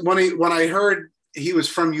 I was when I heard he was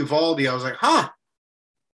from Uvalde, I was like, huh,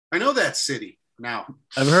 I know that city now.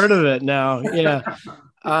 I've heard of it now. Yeah.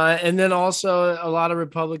 And then also a lot of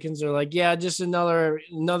Republicans are like, yeah, just another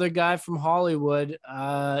guy from Hollywood.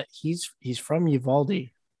 He's from Uvalde.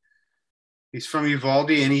 He's from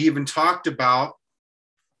Uvalde, and he even talked about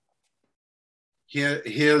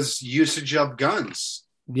his usage of guns.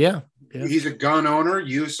 Yeah. He's a gun owner,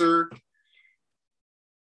 user.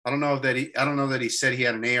 I don't know that he said he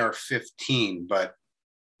had an AR-15, but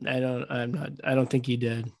I don't think he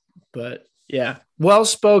did. But yeah, well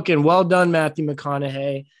spoken, well done, Matthew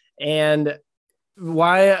McConaughey. And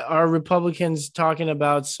why are Republicans talking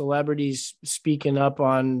about celebrities speaking up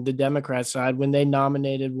on the Democrat side when they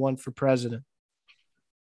nominated one for president?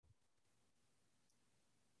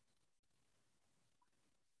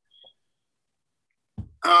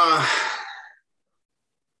 I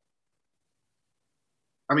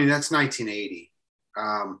mean, that's 1980.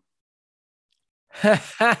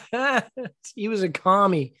 He was a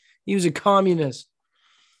commie. He was a communist.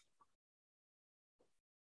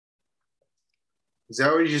 Is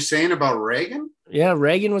that what you're saying about Reagan? Yeah,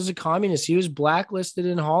 Reagan was a communist. He was blacklisted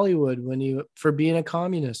in Hollywood for being a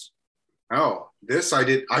communist. Oh, this I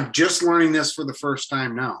did. I'm just learning this for the first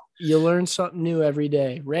time now. You learn something new every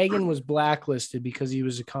day. Reagan was blacklisted because he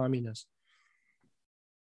was a communist.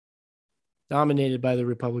 Dominated by the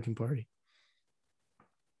Republican Party.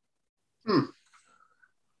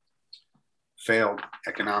 failed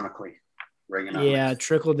economically. Reaganomics. Yeah,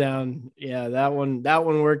 trickle down. Yeah, that one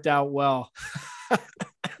worked out well.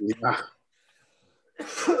 Yeah.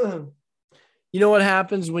 You know what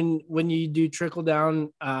happens when you do trickle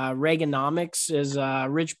down Reaganomics is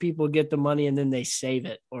rich people get the money and then they save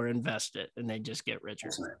it or invest it and they just get richer.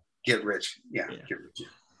 Get rich. Yeah. Get rich.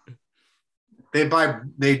 They buy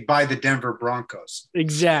the Denver Broncos.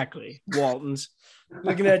 Exactly. Waltons.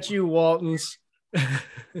 Looking at you, Waltons.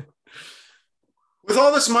 With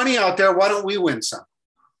all this money out there, why don't we win some?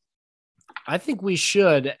 I think we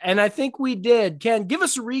should. And I think we did. Ken, give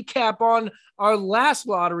us a recap on our last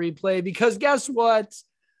lottery play, because guess what?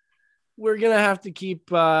 We're going to have to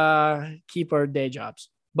keep our day jobs.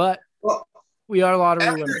 But we are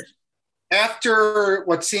lottery winners. After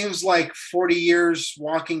what seems like 40 years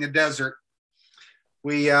walking the desert,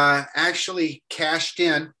 we actually cashed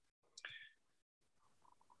in.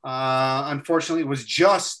 Unfortunately, it was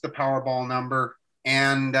just the Powerball number.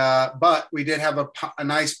 And but we did have a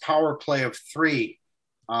nice power play of 3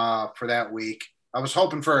 for that week. I was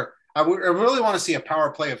hoping for I really want to see a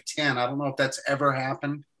power play of 10. I don't know if that's ever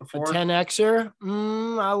happened before. A 10Xer?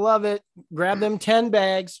 I love it. Grab them 10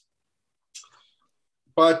 bags.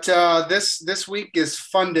 But this week is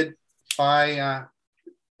funded by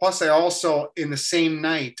plus I also in the same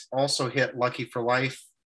night also hit Lucky for Life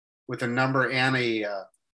with a number and a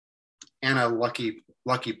lucky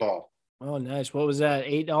ball. Oh, nice. What was that?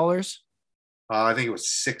 $8? I think it was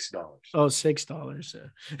 $6. Oh, $6. So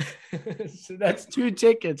that's 2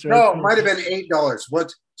 tickets, right? No, it might have been $8.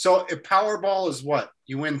 What? So a Powerball is what?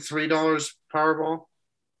 You win $3 Powerball?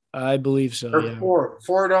 I believe so. Or yeah.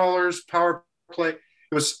 $4 power play.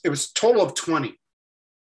 It was total of 20.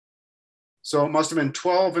 So it must have been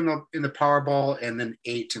 12 in the Powerball and then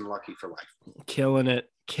 8 in Lucky for Life. Killing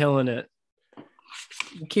it.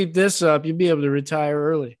 Keep this up, you'll be able to retire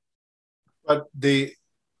early.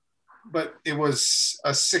 But it was a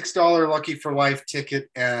 $6 Lucky for Life ticket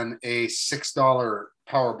and a $6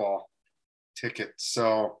 Powerball ticket.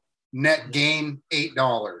 So net gain $8.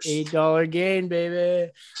 $8 gain,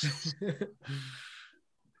 baby.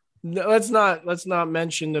 No, let's not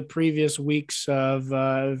mention the previous weeks of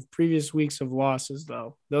losses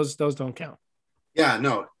though. Those don't count. Yeah,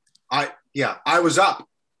 no. I was up,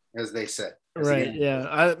 as they said. Right.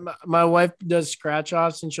 Yeah. My wife does scratch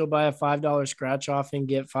offs and she'll buy a $5 scratch off and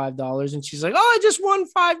get $5. And she's like, "Oh, I just won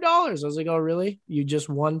 $5." I was like, "Oh, really? You just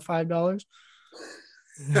won $5?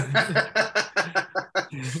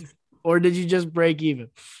 Or did you just break even?"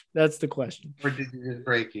 That's the question. Or did you just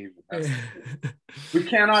break even? We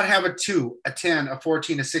cannot have a 2, a 10, a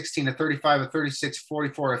 14, a 16, a 35, a 36,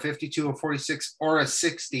 44, a 52, a 46, or a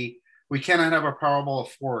 60. We cannot have a Powerball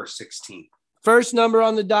of 4 or 16. First number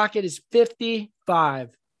on the docket is 55.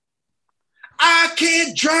 I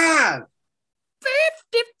can't drive.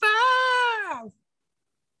 55.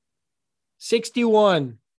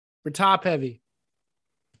 61. We're top heavy.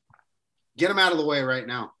 Get them out of the way right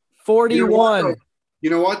now. 41.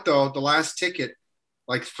 You know what, though? The last ticket,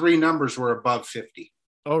 like 3 numbers were above 50.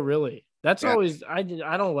 Oh, really? That's always – I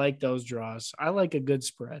don't like those draws. I like a good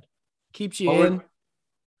spread. Keeps you in.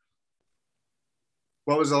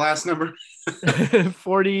 What was the last number?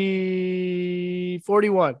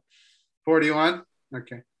 41. 41?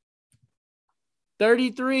 Okay.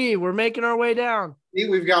 33. We're making our way down. See,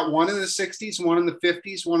 we've got 1 in the 60s, 1 in the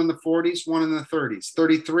 50s, 1 in the 40s, 1 in the 30s.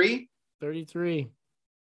 33? 33.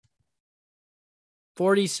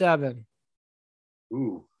 47.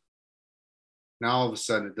 Ooh. Now all of a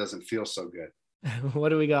sudden it doesn't feel so good. What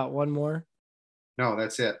do we got? One more? No,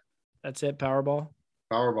 that's it. That's it, Powerball?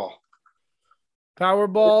 Powerball.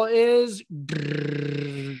 Powerball is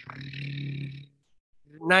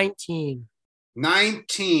 19.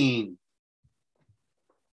 19.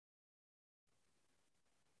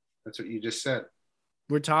 That's what you just said.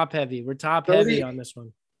 We're top heavy. We're top 30. heavy on this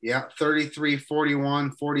one. Yeah, 33,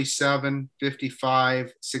 41, 47,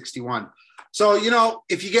 55, 61. So,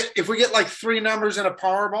 if we get like 3 numbers in a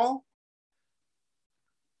Powerball,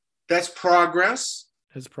 that's progress.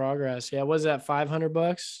 It's progress. Yeah, was that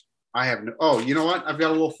 $500? I have no. Oh, you know what? I've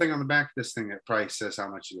got a little thing on the back of this thing that probably says how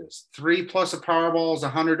much it is. 3 plus a Powerball is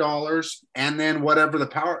 $100, and then whatever the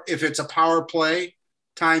power. If it's a power play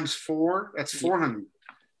times 4, that's $400.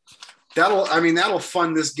 That'll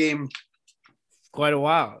fund this game quite a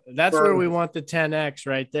while. That's where we want the 10X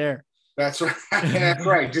right there. That's right. That's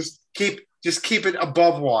right. Just keep it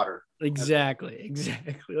above water. Exactly.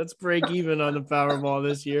 Let's break even on the Powerball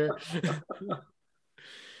this year.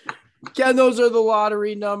 Ken, those are the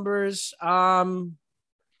lottery numbers. What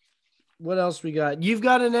else we got? You've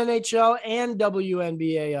got an NHL and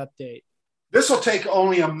WNBA update. This will take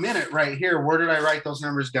only a minute right here. Where did I write those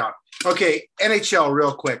numbers down? Okay, NHL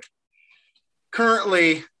real quick.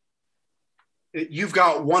 Currently, you've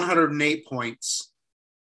got 108 points.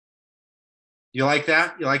 You like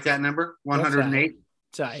that? You like that number? 108?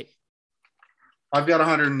 Tight. I've got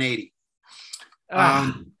 180.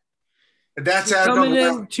 That's coming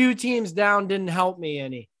in 2 teams down didn't help me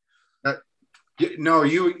any. No,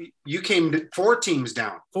 you came to 4 teams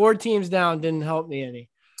down. 4 teams down didn't help me any.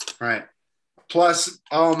 Right. Plus,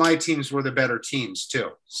 all my teams were the better teams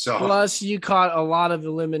too. So plus, you caught a lot of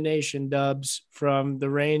elimination dubs from the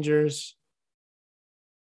Rangers.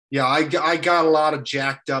 Yeah, I got a lot of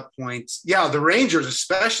jacked up points. Yeah, the Rangers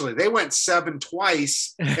especially. They went 7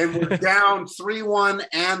 twice and were down 3-1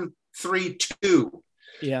 and 3-2.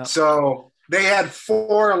 Yeah. So they had 5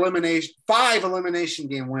 elimination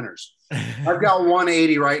game winners. I've got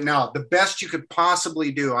 180 right now. The best you could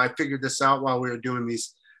possibly do. I figured this out while we were doing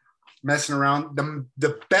these messing around.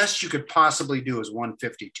 The best you could possibly do is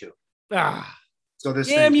 152. So this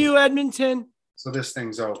damn you, Edmonton. So this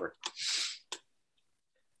thing's over.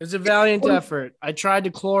 It was a valiant effort. I tried to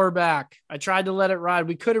claw her back. I tried to let it ride.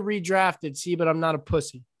 We could have redrafted, see, but I'm not a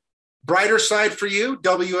pussy. Brighter side for you,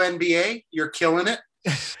 WNBA, you're killing it.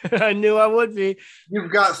 I knew I would be. You've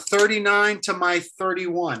got 39 to my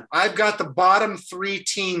 31. I've got the bottom 3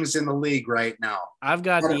 teams in the league right now. I've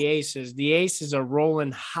got the Aces. The Aces are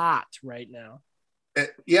rolling hot right now.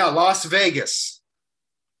 Yeah, Las Vegas.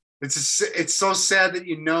 It's so sad that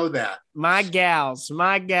you know that. My gals.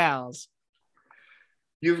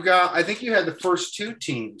 You've got, I think you had the first 2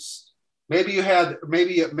 teams. Maybe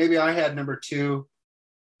I had number 2.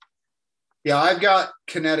 Yeah, I've got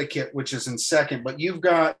Connecticut, which is in second, but you've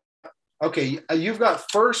got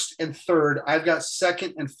first and third. I've got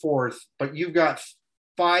second and fourth, but you've got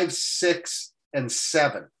 5, 6, and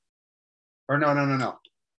 7. Or no.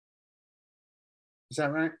 Is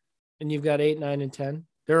that right? And you've got 8, 9, and 10.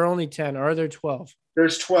 There are only 10. Or are there 12?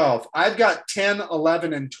 There's 12. I've got 10,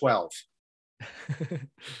 11, and 12.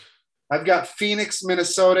 I've got Phoenix,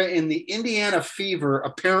 Minnesota, and the Indiana Fever.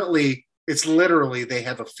 Apparently, it's literally they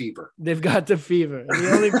have a fever. They've got the fever.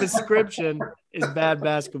 The only prescription is bad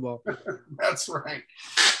basketball. That's right.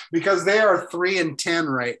 Because they are 3-10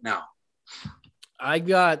 right now. I've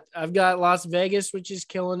got Las Vegas, which is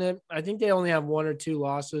killing it. I think they only have 1 or 2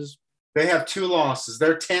 losses. They have 2 losses.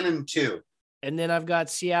 They're 10-2. And then I've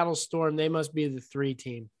got Seattle Storm. They must be the 3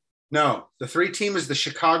 team. No, the 3 team is the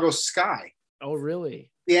Chicago Sky. Oh,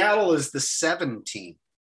 really? Seattle is the 7 team.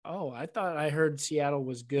 Oh, I thought I heard Seattle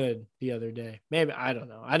was good the other day. Maybe, I don't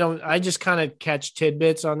know. I just kind of catch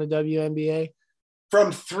tidbits on the WNBA.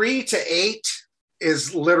 From 3 to 8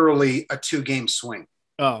 is literally a 2-game swing.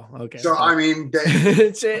 Oh, okay. So, I mean,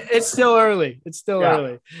 it's still early. It's still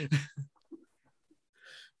early.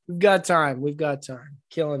 We've got time.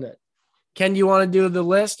 Killing it. Ken, do you want to do the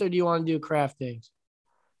list or do you want to do craftings?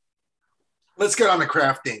 Let's get on the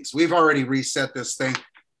craftings. We've already reset this thing.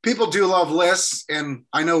 People do love lists, and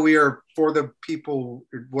I know we are for the people,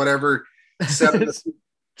 whatever, 7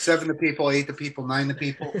 the people, 8 the people, 9 the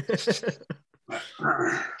people.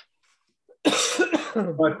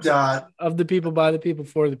 But of the people, by the people,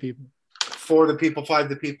 for the people. 4 the people, 5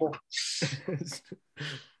 the people.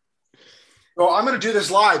 So I'm going to do this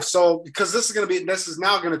live. So because this is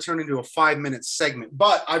now going to turn into a 5-minute segment,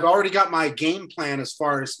 but I've already got my game plan as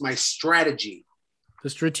far as my strategy. The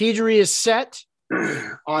strategy is set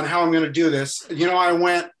on how I'm going to do this. You know, I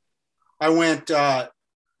went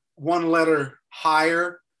 1 letter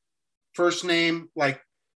higher. First name, like,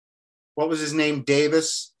 what was his name?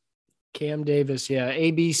 Davis. Cam Davis. Yeah.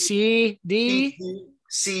 A, B, C, D.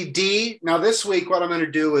 C, D. Now this week, what I'm going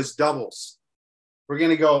to do is doubles. We're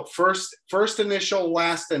going to go first initial,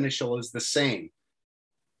 last initial is the same,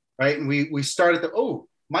 right? And we start at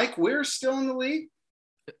Mike Weir's still in the league.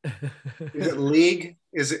 Is it league?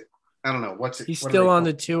 Is it? I don't know. What's it? He's still on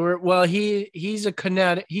the tour. Well, he's a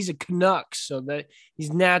Canuck, so that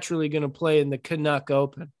he's naturally going to play in the Canuck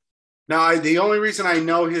Open. Now, the only reason I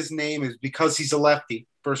know his name is because he's a lefty.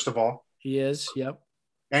 First of all, he is. Yep.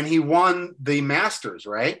 And he won the Masters,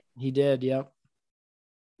 right? He did. Yep.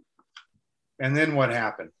 And then what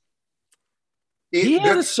happened? He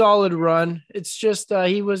had a solid run. It's just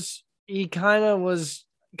he kind of was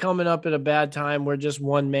coming up at a bad time where just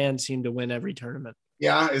one man seemed to win every tournament.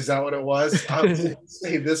 Yeah, is that what it was? I was going to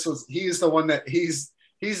say he's the one that he's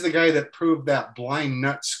the guy that proved that blind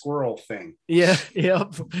nut squirrel thing. Yeah,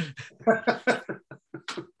 yep.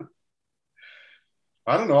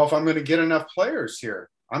 I don't know if I'm going to get enough players here.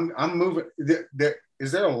 I'm moving.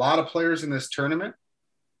 Is there a lot of players in this tournament?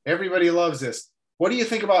 Everybody loves this. What do you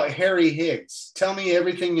think about Harry Higgs? Tell me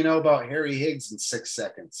everything you know about Harry Higgs in 6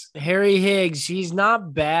 seconds. Harry Higgs, he's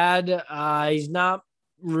not bad. He's not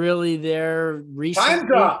really there recently.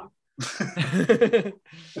 Time's up.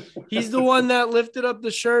 He's the one that lifted up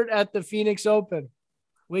the shirt at the Phoenix Open.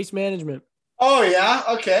 Waste Management. Oh, yeah?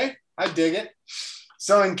 Okay. I dig it.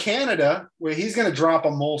 So in Canada, where he's going to drop a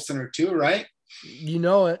Molson or two, right? You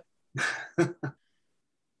know it. I'm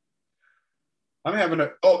having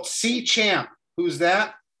C Champ. Who's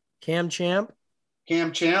that? Cam Champ.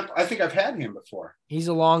 Cam Champ. I think I've had him before. He's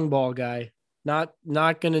a long ball guy. Not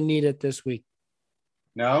going to need it this week.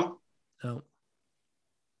 No? No.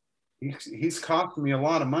 He's costing me a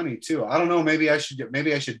lot of money too. I don't know. Maybe I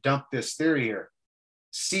should dump this theory here.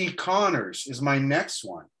 C Connors is my next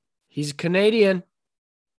one. He's Canadian.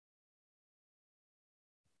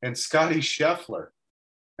 And Scotty Scheffler.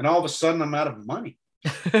 And all of a sudden I'm out of money.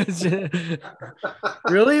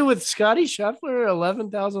 Really? With Scotty Scheffler,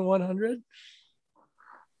 11,100?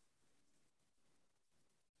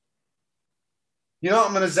 You know,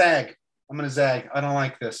 I'm going to zag. I don't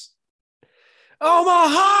like this.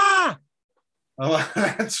 Omaha! Oh,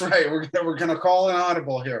 that's right. We're gonna call an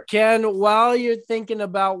audible here. Ken, while you're thinking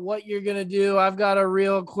about what you're going to do, I've got a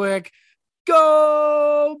real quick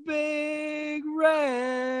Go Big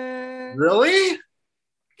Red. Really?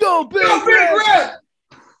 Go Big Go Big Red. Red!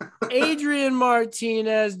 Adrian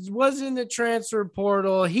Martinez was in the transfer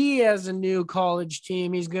portal. He has a new college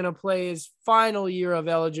team. He's going to play his final year of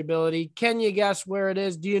eligibility. Can you guess where it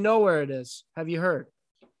is? Do you know where it is? Have you heard?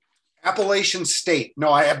 Appalachian State.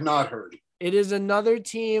 No, I have not heard. It is another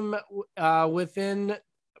team within,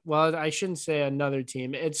 well, I shouldn't say another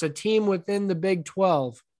team. It's a team within the Big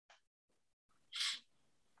 12.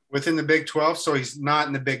 Within the Big 12, so he's not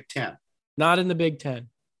in the Big 10. Not in the Big 10.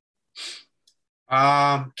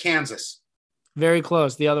 Kansas. Very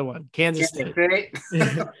close. The other one, Kansas State. State.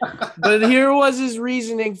 But here was his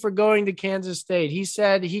reasoning for going to Kansas State. He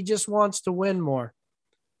said he just wants to win more.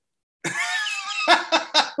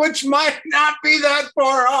 Which might not be that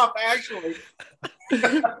far off, actually.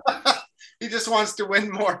 He just wants to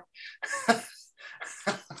win more.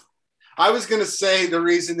 I was going to say the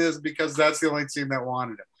reason is because that's the only team that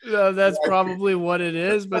wanted him. No, that's probably what it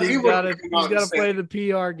is, but he's got to play the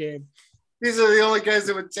PR game. These are the only guys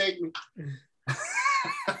that would take me.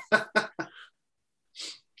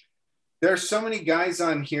 There's so many guys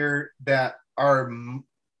on here that are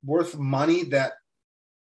worth money that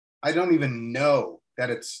I don't even know that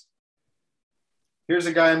it's. Here's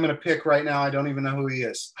a guy I'm going to pick right now. I don't even know who he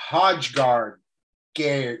is. Hodgegard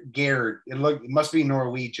Gerd. It must be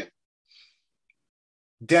Norwegian.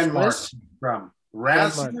 Denmark Swiss? From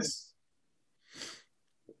Rasmus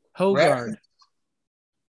Hogard.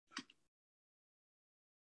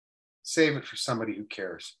 Save it for somebody who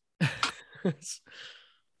cares.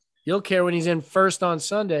 You'll care when he's in first on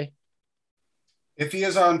Sunday. If he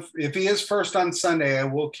is first on Sunday, I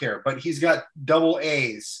will care. But he's got double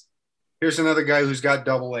A's. Here's another guy who's got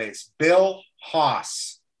double A's. Bill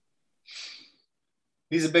Haas.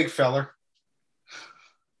 He's a big feller.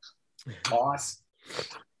 Haas.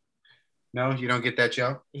 No, you don't get that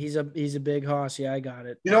joke? He's a big hoss. Yeah, I got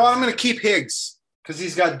it. You know what? I'm going to keep Higgs because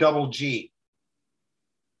he's got double G.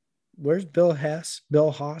 Where's Bill Haas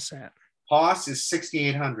at? Haas is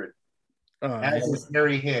 6,800. As is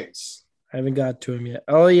Harry Higgs. I haven't got to him yet.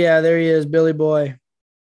 Oh, yeah, there he is, Billy Boy.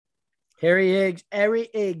 Harry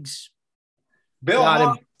Higgs.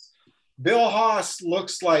 Bill Haas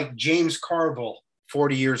looks like James Carville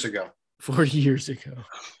 40 years ago. 40 years ago.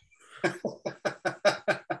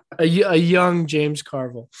 a young James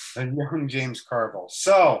Carville. A young James Carville.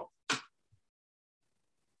 So.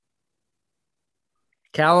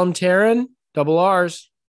 Callum Tarrant, double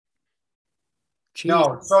R's. Cheat.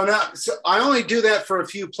 No, so I only do that for a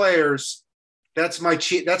few players. That's my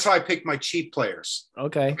cheap. That's how I pick my cheap players.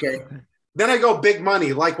 Okay. Then I go big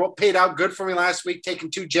money, like what paid out good for me last week,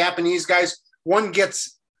 taking two Japanese guys. One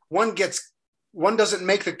doesn't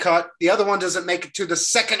make the cut. The other one doesn't make it to the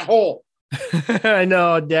second hole. I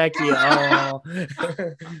know, Decky. Oh.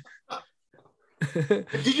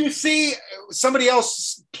 Did you see somebody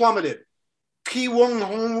else plummeted? Ki Wong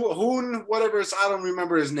Hoon, whatever I don't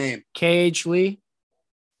remember his name. KH Lee.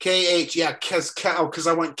 KH, yeah, because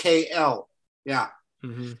I went KL. Yeah.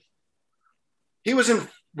 Mm-hmm.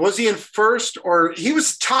 Was he in first, or he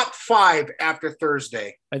was top 5 after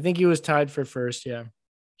Thursday? I think he was tied for first, yeah.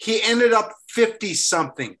 He ended up 50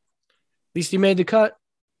 something. At least he made the cut.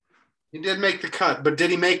 He did make the cut, but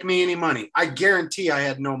did he make me any money? I guarantee I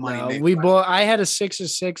had no money. I had a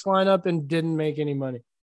 6-6 lineup and didn't make any money.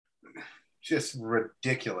 Just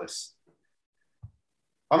ridiculous.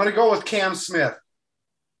 I'm going to go with Cam Smith.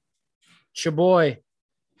 Chaboy.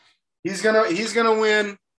 He's gonna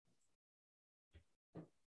win.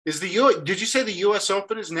 Did you say the U.S.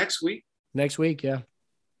 Open is next week? Next week, yeah.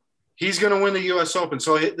 He's gonna win the U.S. Open.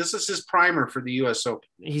 So this is his primer for the U.S. Open.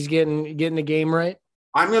 He's getting the game right.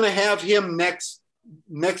 I'm gonna have him next.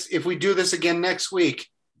 If we do this again next week,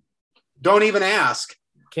 don't even ask.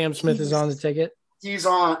 Cam Smith is on the ticket. He's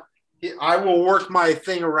on. I will work my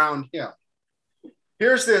thing around him.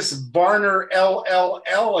 Here's this Varner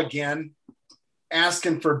LLL again,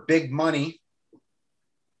 asking for big money.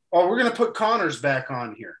 Oh, we're gonna put Connors back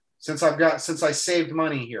on here since I saved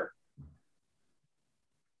money here.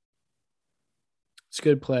 It's a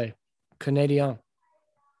good play. Canadian.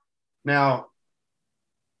 Now,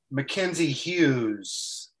 Mackenzie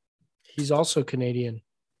Hughes. He's also Canadian.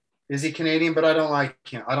 Is he Canadian? But I don't like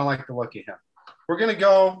him. I don't like the look of him. We're gonna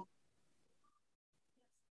go.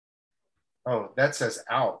 Oh, that says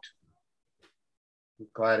out. I'm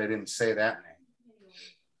glad I didn't say that name.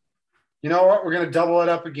 You know what? We're gonna double it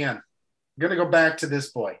up again. We're gonna go back to this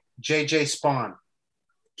boy, JJ Spawn.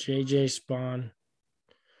 JJ Spawn.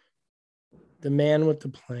 The man with the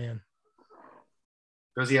plan.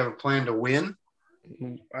 Does he have a plan to win?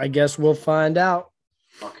 I guess we'll find out.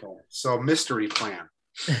 Okay. So mystery plan.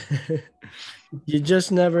 You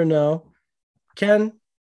just never know. Ken,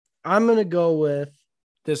 I'm going to go with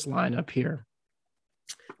this lineup here.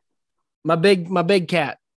 My big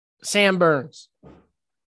cat, Sam Burns.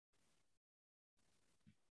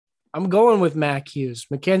 I'm going with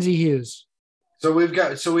Mackenzie Hughes. Oh,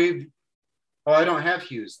 I don't have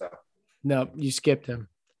Hughes though. No, you skipped him.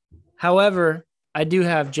 However, I do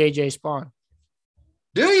have JJ Spawn.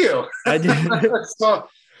 Do you? I do. So,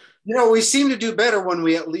 we seem to do better when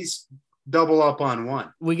we at least double up on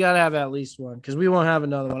one. We got to have at least one because we won't have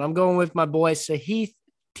another one. I'm going with my boy, Sahith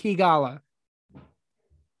Theegala.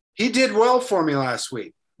 He did well for me last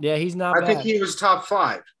week. Yeah, he's not bad. I think he was top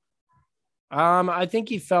 5. I think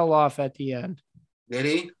he fell off at the end. Did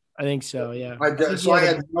he? I think so, yeah. I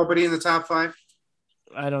had nobody in the top 5?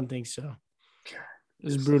 I don't think so. It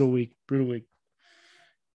was a brutal week.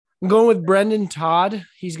 I'm going with Brendan Todd.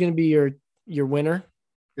 He's going to be your winner.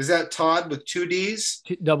 Is that Todd with 2 Ds?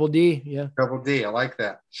 Double D, yeah. Double D. I like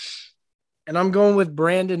that. And I'm going with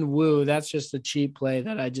Brandon Wu. That's just a cheap play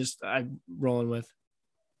that I'm rolling with.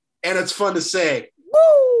 And it's fun to say.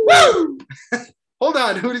 Woo! Woo! Hold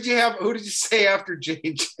on. Who did you say after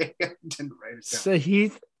JJ? I didn't write it down.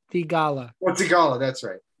 Sahith Theegala. Theegala, that's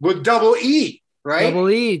right. With double E, right? Double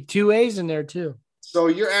E, 2 A's in there too. So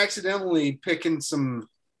you're accidentally picking some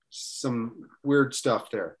weird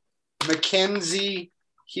stuff there. Mackenzie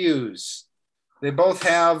Hughes. They both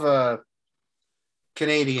have a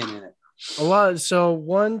Canadian in it. A lot. So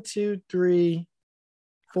 1, 2, 3,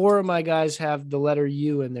 4 of my guys have the letter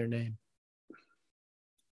U in their name.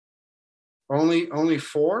 Only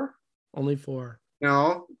 4? Only 4.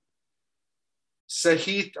 No.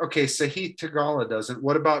 Sahith Theegala doesn't.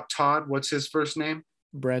 What about Todd? What's his first name?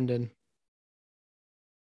 Brendan.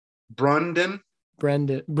 Brundon,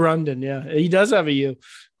 yeah. He does have a U.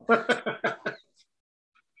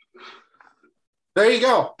 There you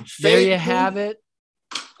go. There you have it.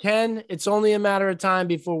 Ken, it's only a matter of time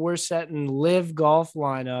before we're setting live golf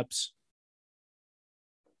lineups.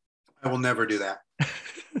 I will never do that.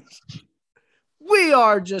 We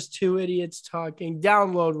are just 2 idiots talking.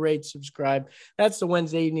 Download, rate, subscribe. That's the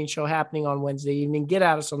Wednesday evening show happening on Wednesday evening. Get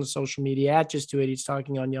at us on the social media at just 2 idiots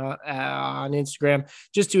talking on Instagram.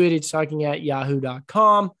 Just 2 idiots talking at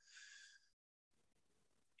yahoo.com.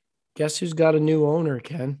 Guess who's got a new owner,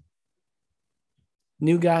 Ken?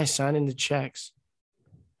 New guy signing the checks.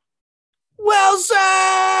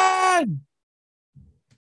 Wilson!